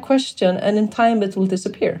asking a question, and in time it will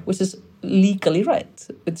disappear," which is legally right.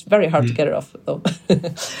 It's very hard to get it off, though.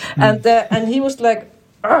 And he was like,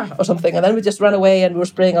 or something. And then we just ran away, and we were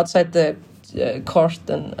spraying outside the court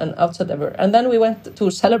and outside ever. And then we went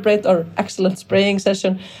to celebrate our excellent spraying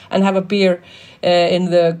session and have a beer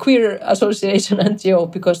in the Queer Association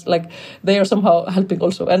NGO, because they are somehow helping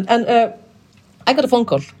also. And I got a phone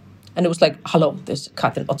call, and it was like, "Hello, this is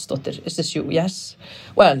Katrín Oddsdóttir. Is this you?" "Yes."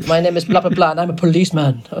 "Well, my name is blah, blah, blah, and I'm a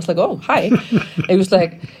policeman." I was like, "Oh, hi." He was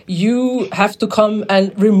like, "You have to come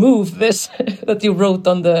and remove this that you wrote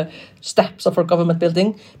on the steps of our government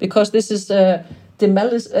building, because this is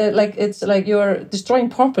it's like you're destroying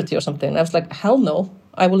property or something." And I was like, "Hell no,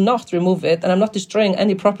 I will not remove it, and I'm not destroying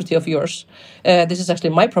any property of yours. This is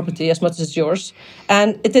actually my property as much as it's yours." And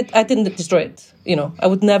I didn't destroy it. I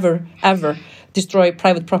would never, ever destroy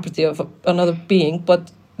private property of another being,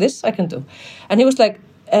 but this I can do. And he was like,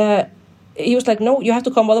 "No, you have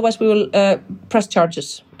to come, otherwise we will press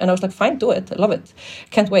charges." And I was like, "Fine, do it. I love it.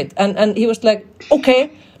 Can't wait." And he was like, "Okay,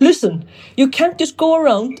 listen, you can't just go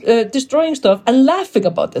around destroying stuff and laughing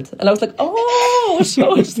about it." And I was like, "Oh,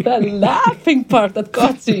 so it's the laughing part that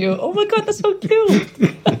got to you. Oh my God, that's so cute."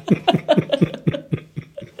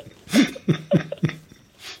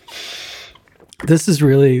 This is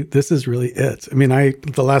really it. I mean,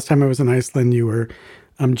 the last time I was in Iceland, you were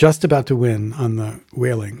just about to win on the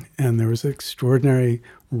whaling, and there was an extraordinary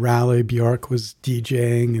rally. Björk was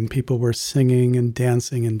DJing, and people were singing and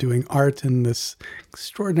dancing and doing art in this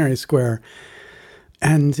extraordinary square.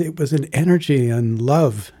 And it was an energy and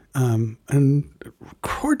love, and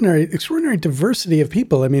extraordinary diversity of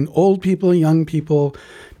people. I mean, old people, young people,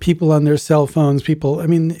 people on their cell phones, people. I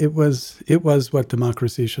mean, it was what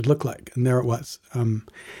democracy should look like, and there it was.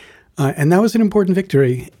 And that was an important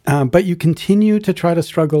victory. But you continue to try to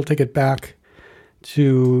struggle to get back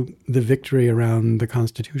to the victory around the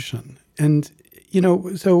Constitution. And,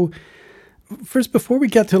 so first, before we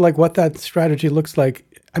get to what that strategy looks like,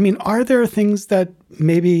 I mean, are there things that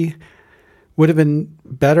maybe would have been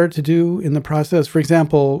better to do in the process? For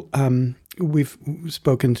example, we've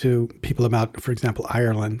spoken to people about, for example,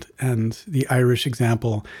 Ireland, and the Irish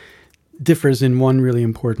example differs in one really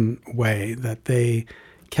important way, that they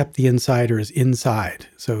kept the insiders inside.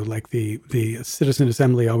 So the citizen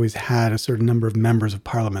assembly always had a certain number of members of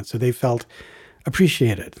parliament. So they felt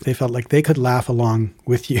appreciated. They felt like they could laugh along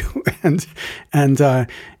with you. and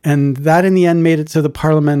that in the end made it so the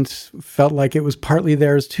parliament felt like it was partly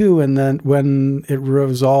theirs too. And then when it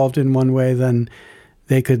resolved in one way, then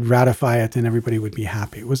they could ratify it and everybody would be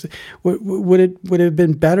happy. Would it have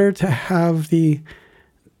been better to have the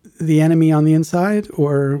enemy on the inside,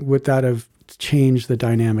 or would that have changed the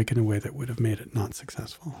dynamic in a way that would have made it not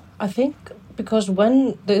successful? I think because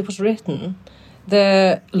when it was written,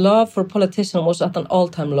 the love for politicians was at an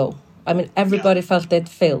all-time low. I mean, everybody felt they'd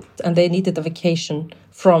failed and they needed a vacation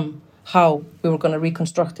from how we were going to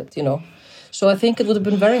reconstruct it, So I think it would have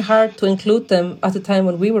been very hard to include them at the time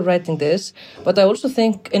when we were writing this. But I also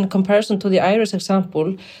think, in comparison to the Irish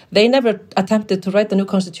example, they never attempted to write a new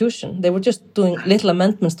constitution. They were just doing little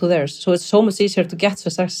amendments to theirs. So it's so much easier to get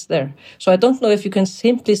success there. So I don't know if you can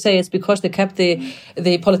simply say it's because they kept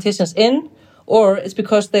the politicians in, or it's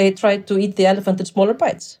because they tried to eat the elephant in smaller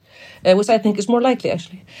bites, which I think is more likely,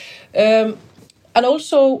 actually. And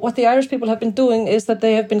also what the Irish people have been doing is that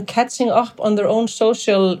they have been catching up on their own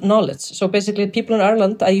social knowledge. So basically people in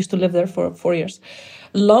Ireland, I used to live there for 4 years,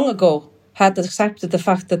 long ago had accepted the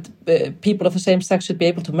fact that people of the same sex should be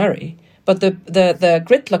able to marry. But the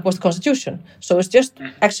gridlock was the Constitution. So it's just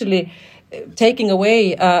actually taking away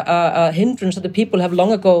a hindrance that the people have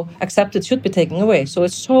long ago accepted should be taken away. So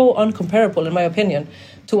it's so uncomparable, in my opinion,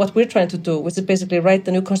 to what we're trying to do, which is basically write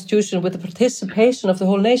the new Constitution with the participation of the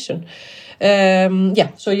whole nation.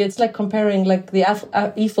 So it's like comparing like the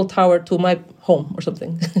Eiffel Tower to my home or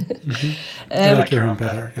something. I like your home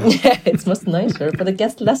better. Yeah. It's much nicer, but it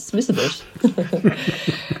gets less visitors.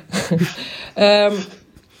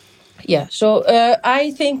 So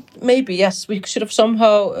I think maybe, yes, we should have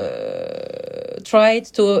somehow tried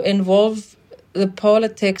to involve the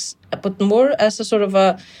politics, but more as a sort of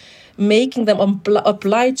a making them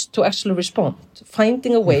obliged to actually respond,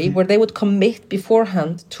 finding a way where they would commit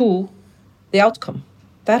beforehand to the outcome.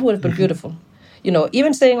 That would have been beautiful.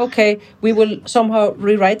 Even saying, okay, we will somehow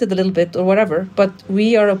rewrite it a little bit or whatever, but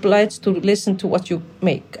we are obliged to listen to what you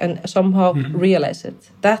make and somehow realize it.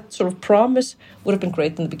 That sort of promise would have been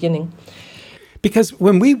great in the beginning. Because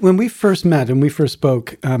when we first met and we first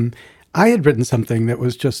spoke, I had written something that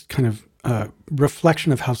was just kind of a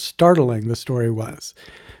reflection of how startling the story was.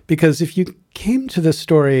 Because if you came to this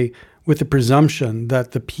story with the presumption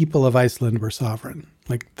that the people of Iceland were sovereign,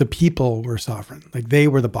 like the people were sovereign, like they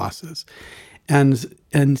were the bosses, and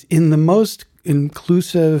in the most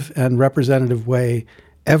inclusive and representative way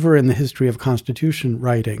ever in the history of constitution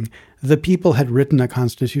writing, the people had written a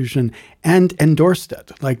constitution and endorsed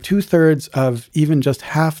it. Like 2/3 of even just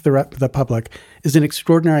half the public is an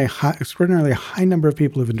extraordinarily high number of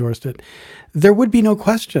people who've endorsed it. There would be no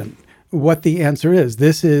question what the answer is.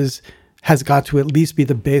 This has got to at least be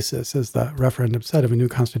the basis, as the referendum said, of a new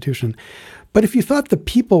constitution. But if you thought the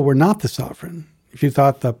people were not the sovereign, if you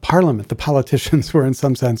thought the parliament, the politicians were in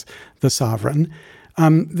some sense the sovereign,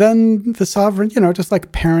 then the sovereign, just like a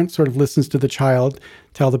parent sort of listens to the child,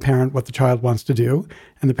 tell the parent what the child wants to do.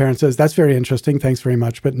 And the parent says, that's very interesting, thanks very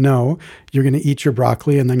much, but no, you're going to eat your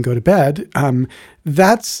broccoli and then go to bed.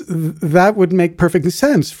 That would make perfect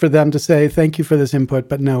sense for them to say, thank you for this input,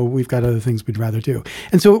 but no, we've got other things we'd rather do.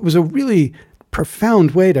 And so it was a really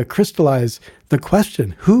profound way to crystallize the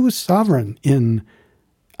question, who's sovereign in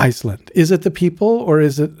Iceland? Is it the people or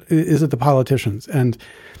is it the politicians? And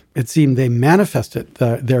it seemed they manifested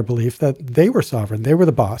their belief that they were sovereign, they were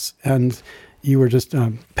the boss, and you were just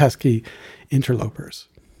pesky interlopers.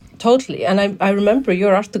 Totally, and I remember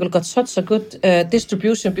your article got such a good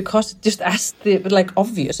distribution because it just asked the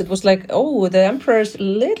obvious. It was like, oh, the emperor is a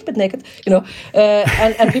little bit naked,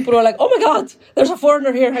 and people were like, oh my God, there's a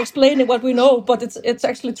foreigner here explaining what we know, but it's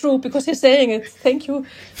actually true because he's saying it. Thank you,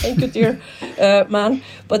 dear man.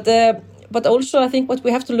 But also, I think what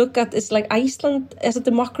we have to look at is like Iceland as a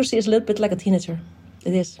democracy is a little bit like a teenager.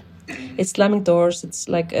 It is. It's slamming doors. It's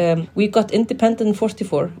like we got independent in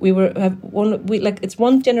 1944. It's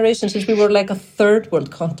one generation since we were like a third world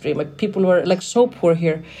country. Like people were like so poor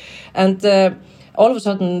here, and all of a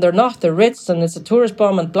sudden they're not. They're rich, and it's a tourist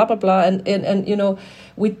bomb, and blah blah blah. And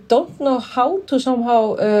we don't know how to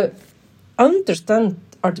somehow understand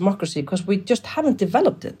our democracy because we just haven't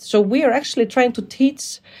developed it. So we are actually trying to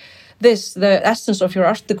teach this, the essence of your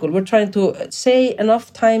article. We're trying to say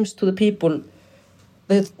enough times to the people,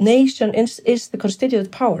 the nation is the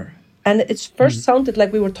constituted power. And it first sounded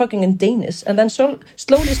like we were talking in Danish. And then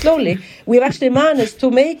slowly, we've actually managed to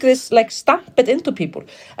make this, stamp it into people.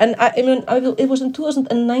 And it was in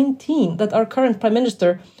 2019 that our current prime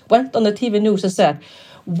minister went on the TV news and said,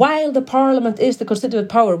 while the parliament is the constituted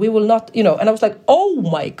power, we will not, and I was like, oh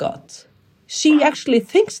my God, she actually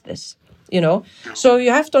thinks this. So you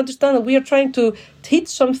have to understand that we are trying to teach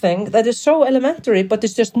something that is so elementary, but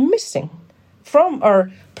it's just missing from our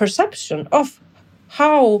perception of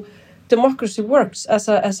how democracy works as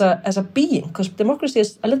a being. Because democracy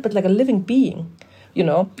is a little bit like a living being,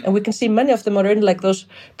 and we can see many of them are in like those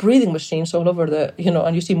breathing machines all over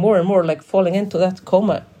and you see more and more like falling into that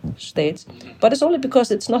coma state. But it's only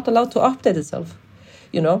because it's not allowed to update itself,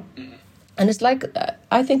 And it's like,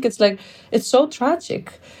 I think it's so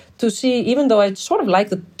tragic to see, even though I sort of like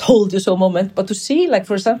the told you so moment, but to see,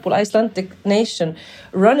 for example, Icelandic nation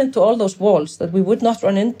run into all those walls that we would not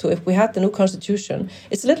run into if we had the new constitution.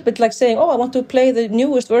 It's a little bit like saying, oh, I want to play the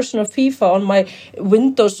newest version of FIFA on my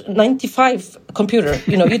Windows 95 computer.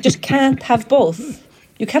 You just can't have both.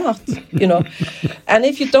 You cannot, And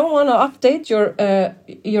if you don't want to update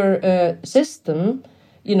your system,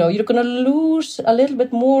 you're going to lose a little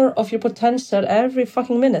bit more of your potential every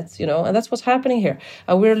fucking minute, and that's what's happening here.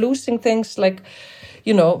 And we're losing things and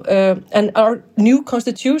our new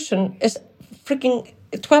constitution is freaking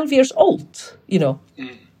 12 years old,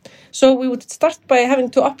 So we would start by having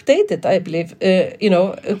to update it, I believe,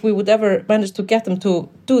 if we would ever manage to get them to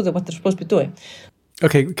do what they're supposed to be doing.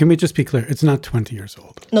 Okay, can we just be clear? It's not 20 years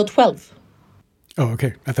old. No, 12. Oh,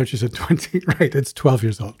 okay. I thought you said 20. Right, it's 12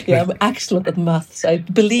 years old. Yeah, right. I'm excellent at maths. I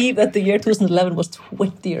believe that the year 2011 was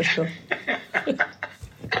 20 years ago.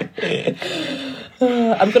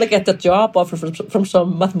 I'm going to get a job offer from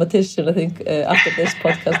some mathematician, I think, after this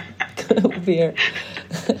podcast will be here.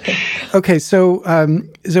 Okay, so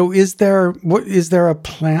is there a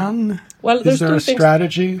plan? Well, is there a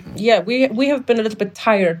strategy? Yeah, we have been a little bit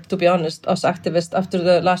tired, to be honest, us activists after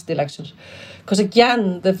the last elections, because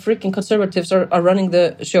again, the freaking conservatives are running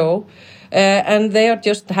the show. And they are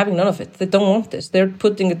just having none of it. They don't want this. They're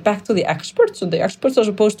putting it back to the experts, and the experts are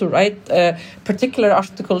supposed to write particular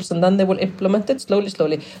articles, and then they will implement it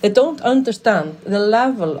slowly. They don't understand the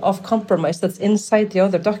level of compromise that's inside the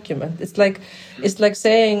other document. It's like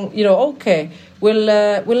saying, okay, we'll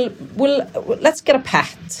let's get a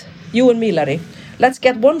pet, you and me, Larry. Let's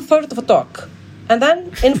get 1/3 of a dog. And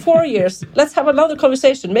then in 4 years, let's have another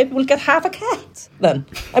conversation. Maybe we'll get half a cat then,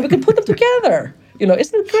 and we can put them together. Isn't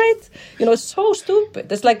it great? It's so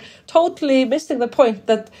stupid. It's like totally missing the point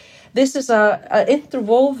that this is a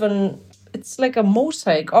interwoven, it's like a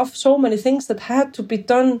mosaic of so many things that had to be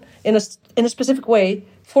done in a specific way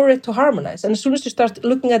for it to harmonize. And as soon as you start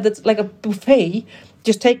looking at it like a buffet,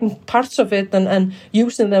 just taking parts of it and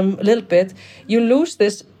using them a little bit, you lose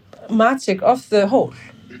this magic of the whole.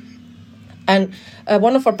 And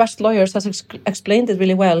one of our best lawyers has explained it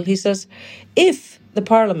really well. He says, if the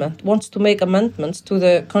parliament wants to make amendments to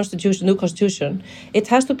the new constitution, it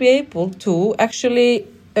has to be able to actually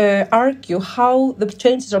argue how the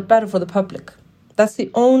changes are better for the public. That's the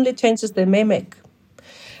only changes they may make.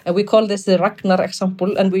 And we call this the Ragnar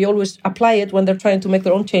example, and we always apply it when they're trying to make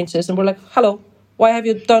their own changes. And we're like, hello, why have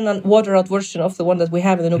you done a watered-out version of the one that we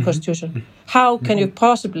have in the new constitution? How can you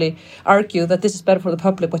possibly argue that this is better for the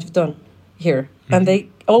public, what you've done here? And they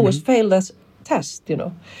always fail that test,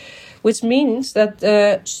 which means that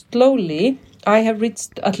slowly I have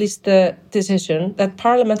reached at least the decision that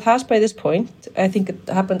Parliament has by this point, I think it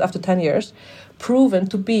happened after 10 years, proven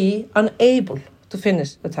to be unable to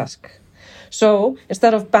finish the task. So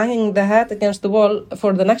instead of banging the head against the wall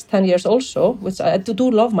for the next 10 years also, which I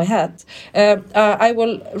do love my head, I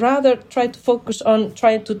will rather try to focus on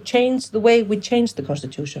trying to change the way we change the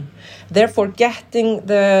Constitution. Therefore, getting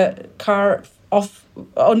the car off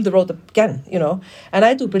on the road again, And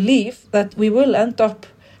I do believe that we will end up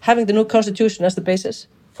having the new Constitution as the basis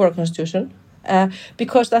for a Constitution,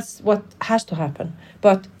 because that's what has to happen.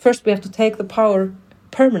 But first we have to take the power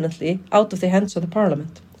permanently out of the hands of the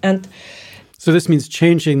Parliament. And so this means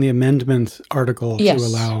changing the amendment article to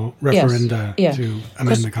allow referenda to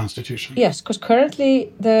amend the Constitution. Yes, because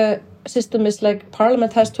currently the system is like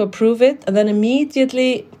Parliament has to approve it and then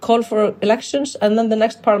immediately call for elections, and then the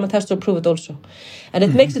next Parliament has to approve it also. And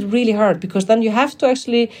it makes it really hard, because then you have to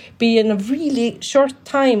actually be in a really short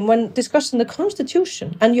time when discussing the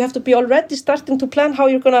Constitution, and you have to be already starting to plan how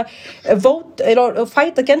you're going to vote or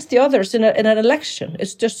fight against the others in an election.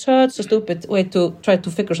 It's just such a stupid way to try to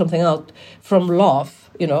figure something out from love.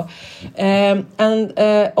 And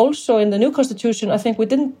also in the new Constitution, I think we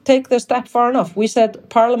didn't take the step far enough. We said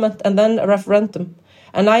Parliament and then a referendum.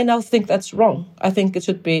 And I now think that's wrong. I think it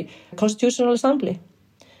should be a constitutional assembly.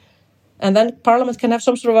 And then Parliament can have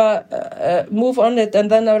some sort of a move on it,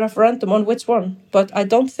 and then a referendum on which one. But I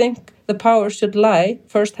don't think the power should lie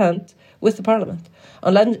firsthand with the Parliament,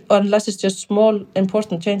 unless it's just small,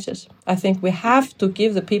 important changes. I think we have to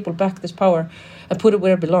give the people back this power and put it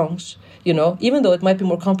where it belongs. Even though it might be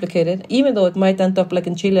more complicated, even though it might end up like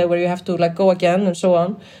in Chile where you have to go again and so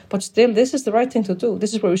on, but still this is the right thing to do.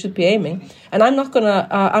 This is where we should be aiming. And I'm not gonna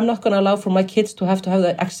allow for my kids to have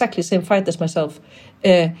the exactly same fight as myself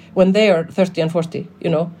when they are 30 and 40,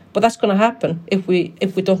 But that's gonna happen if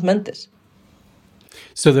we don't mend this.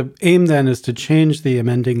 So the aim then is to change the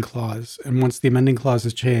amending clause, and once the amending clause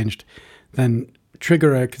is changed, then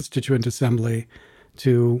trigger a constituent assembly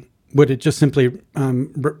to. Would it just simply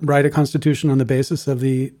write a constitution on the basis of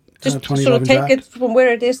the 2011 sort of take draft? it from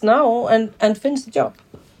where it is now and finish the job?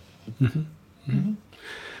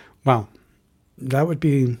 Wow. That would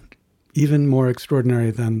be even more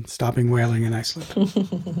extraordinary than stopping whaling in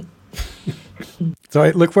Iceland. So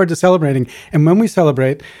I look forward to celebrating. And when we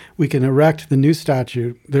celebrate, we can erect the new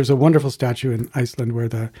statue. There's a wonderful statue in Iceland where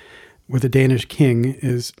the Danish king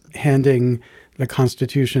is handing the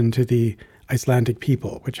constitution to the Icelandic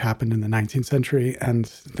people, which happened in the 19th century and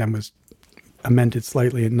then was amended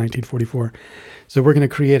slightly in 1944. So we're going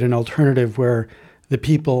to create an alternative where the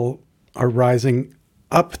people are rising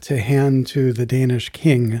up to hand to the Danish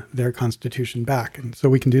king their constitution back. And so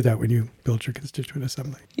we can do that when you build your constituent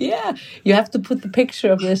assembly. Yeah, you have to put the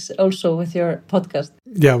picture of this also with your podcast.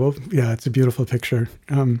 Yeah, well, yeah, it's a beautiful picture.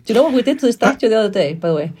 Do you know what we did to the statue the other day, by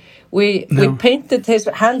the way? We painted his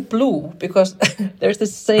hand blue because there's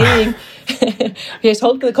this saying, he's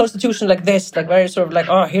holding the constitution like this, like very sort of like,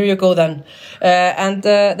 oh, here you go then. And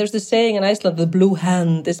there's this saying in Iceland, the blue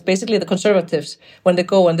hand is basically the conservatives. When they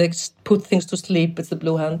go and they put things to sleep, it's the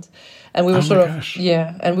blue hand. And we were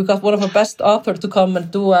and we got one of our best authors to come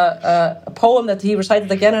and do a poem that he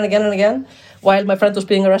recited again and again and again, while my friend was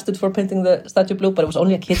being arrested for painting the statue blue, but it was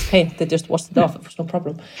only a kid's paint. They just washed it off. It was no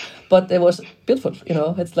problem. But it was beautiful,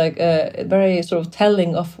 It's like very sort of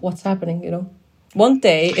telling of what's happening, One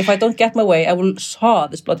day, if I don't get my way, I will saw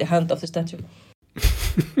this bloody hand off the statue.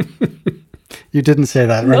 You didn't say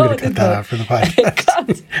that. We're going to cut that out from the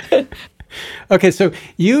podcast. Okay, so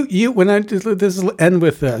you when this will end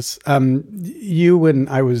with this. You, when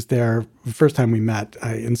I was there the first time we met,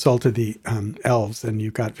 I insulted the elves, and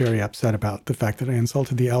you got very upset about the fact that I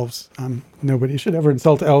insulted the elves. Nobody should ever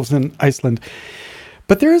insult elves in Iceland.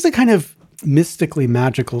 But there is a kind of mystically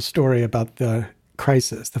magical story about the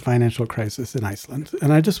crisis, the financial crisis in Iceland,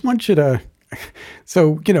 and I just want you to.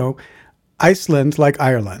 So Iceland, like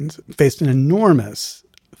Ireland, faced an enormous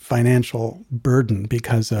financial burden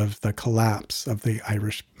because of the collapse of the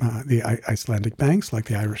Icelandic banks, like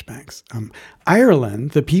the Irish banks.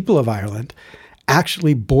 Ireland, the people of Ireland,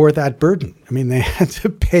 actually bore that burden. I mean, they had to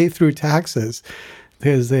pay through taxes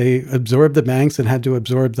because they absorbed the banks and had to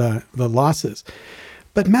absorb the losses.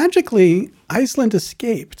 But magically, Iceland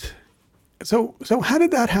escaped. So how did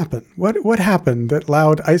that happen? What happened that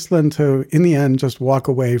allowed Iceland to, in the end, just walk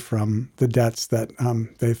away from the debts that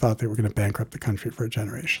they thought they were going to bankrupt the country for a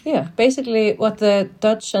generation? Yeah, basically what the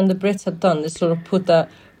Dutch and the Brits had done is sort of put a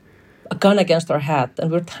gun against our head, and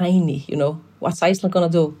we're tiny, What's Iceland going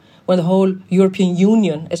to do when the whole European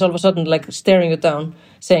Union is all of a sudden like staring you down,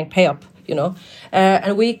 saying pay up?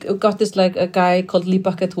 And we got this like a guy called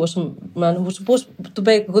Lifeboats, who was a man who was supposed to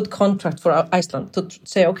make a good contract for Iceland to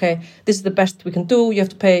say, okay, this is the best we can do, you have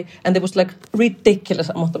to pay. And there was like ridiculous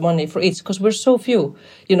amount of money for each because we're so few,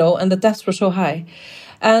 and the debts were so high.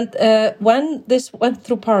 And when this went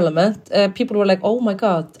through Parliament, people were like, oh my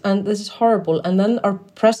God, and this is horrible. And then our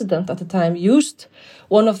president at the time used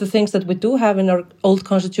one of the things that we do have in our old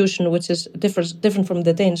constitution, which is different from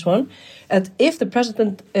the Danish one, that if the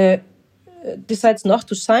president decides not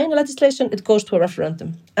to sign legislation, it goes to a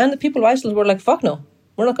referendum. And the people of Iceland were like, fuck no,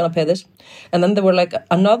 we're not going to pay this. And then there were like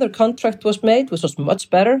another contract was made, which was much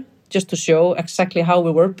better, just to show exactly how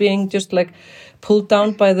we were being just like pulled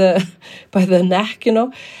down by the neck,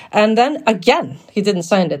 And then again, he didn't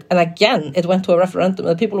sign it. And again, it went to a referendum.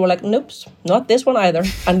 And the people were like, nope, not this one either.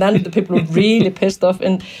 And then the people were really pissed off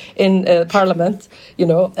in Parliament, And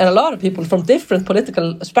a lot of people from different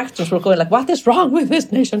political spectrums were going like, what is wrong with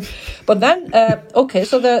this nation? But then,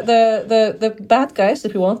 so the bad guys,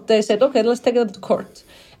 if you want, they said, okay, let's take them to court.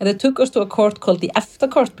 And they took us to a court called the EFTA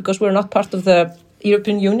court because we're not part of the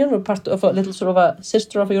European Union. We're part of a little sort of a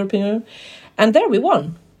sister of the European Union. And there we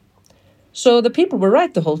won. So the people were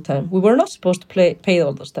right the whole time. We were not supposed to pay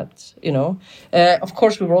all those debts, Of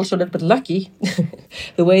course, we were also a little bit lucky.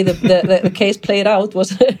 The way the case played out was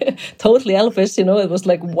totally Elvis, It was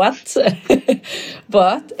like, what?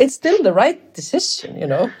 But it's still the right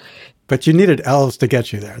decision, But you needed elves to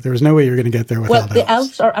get you there. There was no way you were going to get there without elves. Well, the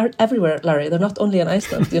elves are everywhere, Larry. They're not only in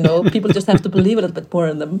Iceland, People just have to believe a little bit more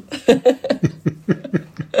in them.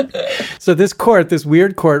 So this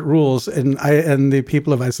weird court rules, and the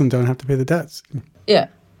people of Iceland don't have to pay the debts. Yeah.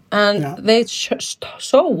 And they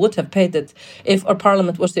so would have paid it if our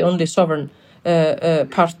parliament was the only sovereign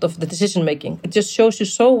part of the decision-making. It just shows you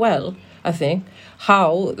so well, I think,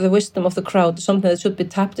 how the wisdom of the crowd is something that should be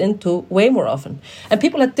tapped into way more often. And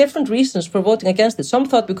people had different reasons for voting against it. Some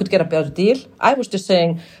thought we could get a better deal. I was just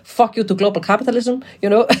saying, fuck you to global capitalism,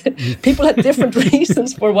 People had different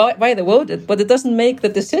reasons for why they voted, but it doesn't make the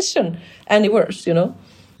decision any worse,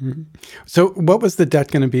 Mm-hmm. So what was the debt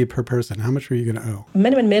going to be per person? How much were you going to owe?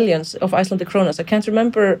 Many millions of Icelandic kronas. I can't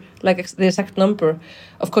remember the exact number.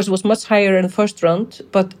 Of course, it was much higher in the first round,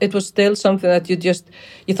 but it was still something that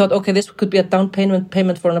you thought, okay, this could be a down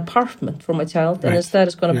payment for an apartment for my child, and instead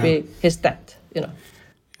it's going to be his debt, Yeah,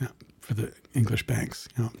 for the English banks.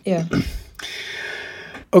 Yeah.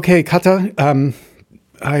 Okay, Kata,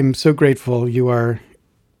 I'm so grateful. You are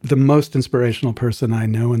the most inspirational person I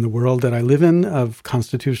know in the world that I live in of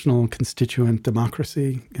constitutional constituent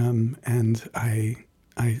democracy. And I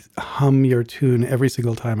hum your tune every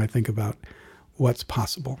single time I think about what's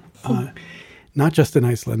possible. not just in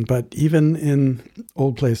Iceland, but even in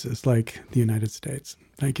old places like the United States.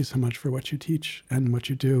 Thank you so much for what you teach and what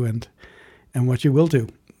you do and what you will do.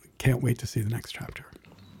 Can't wait to see the next chapter.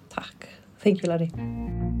 Tack. Thank you, Larry.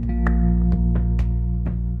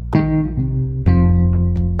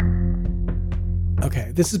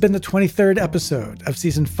 Okay, this has been the 23rd episode of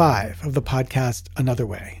Season 5 of the podcast Another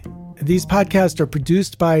Way. These podcasts are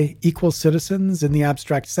produced by equal citizens in the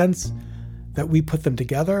abstract sense that we put them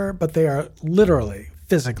together, but they are literally,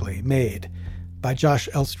 physically made by Josh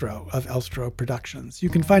Elstro of Elstro Productions. You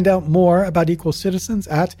can find out more about Equal Citizens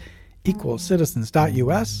at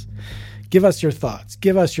equalcitizens.us. Give us your thoughts.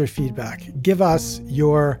 Give us your feedback. Give us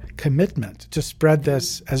your commitment to spread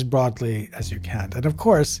this as broadly as you can. And of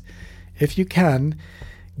course, if you can,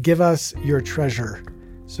 give us your treasure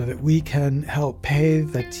so that we can help pay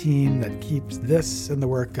the team that keeps this and the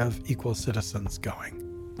work of Equal Citizens going.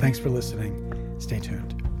 Thanks for listening. Stay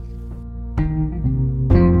tuned.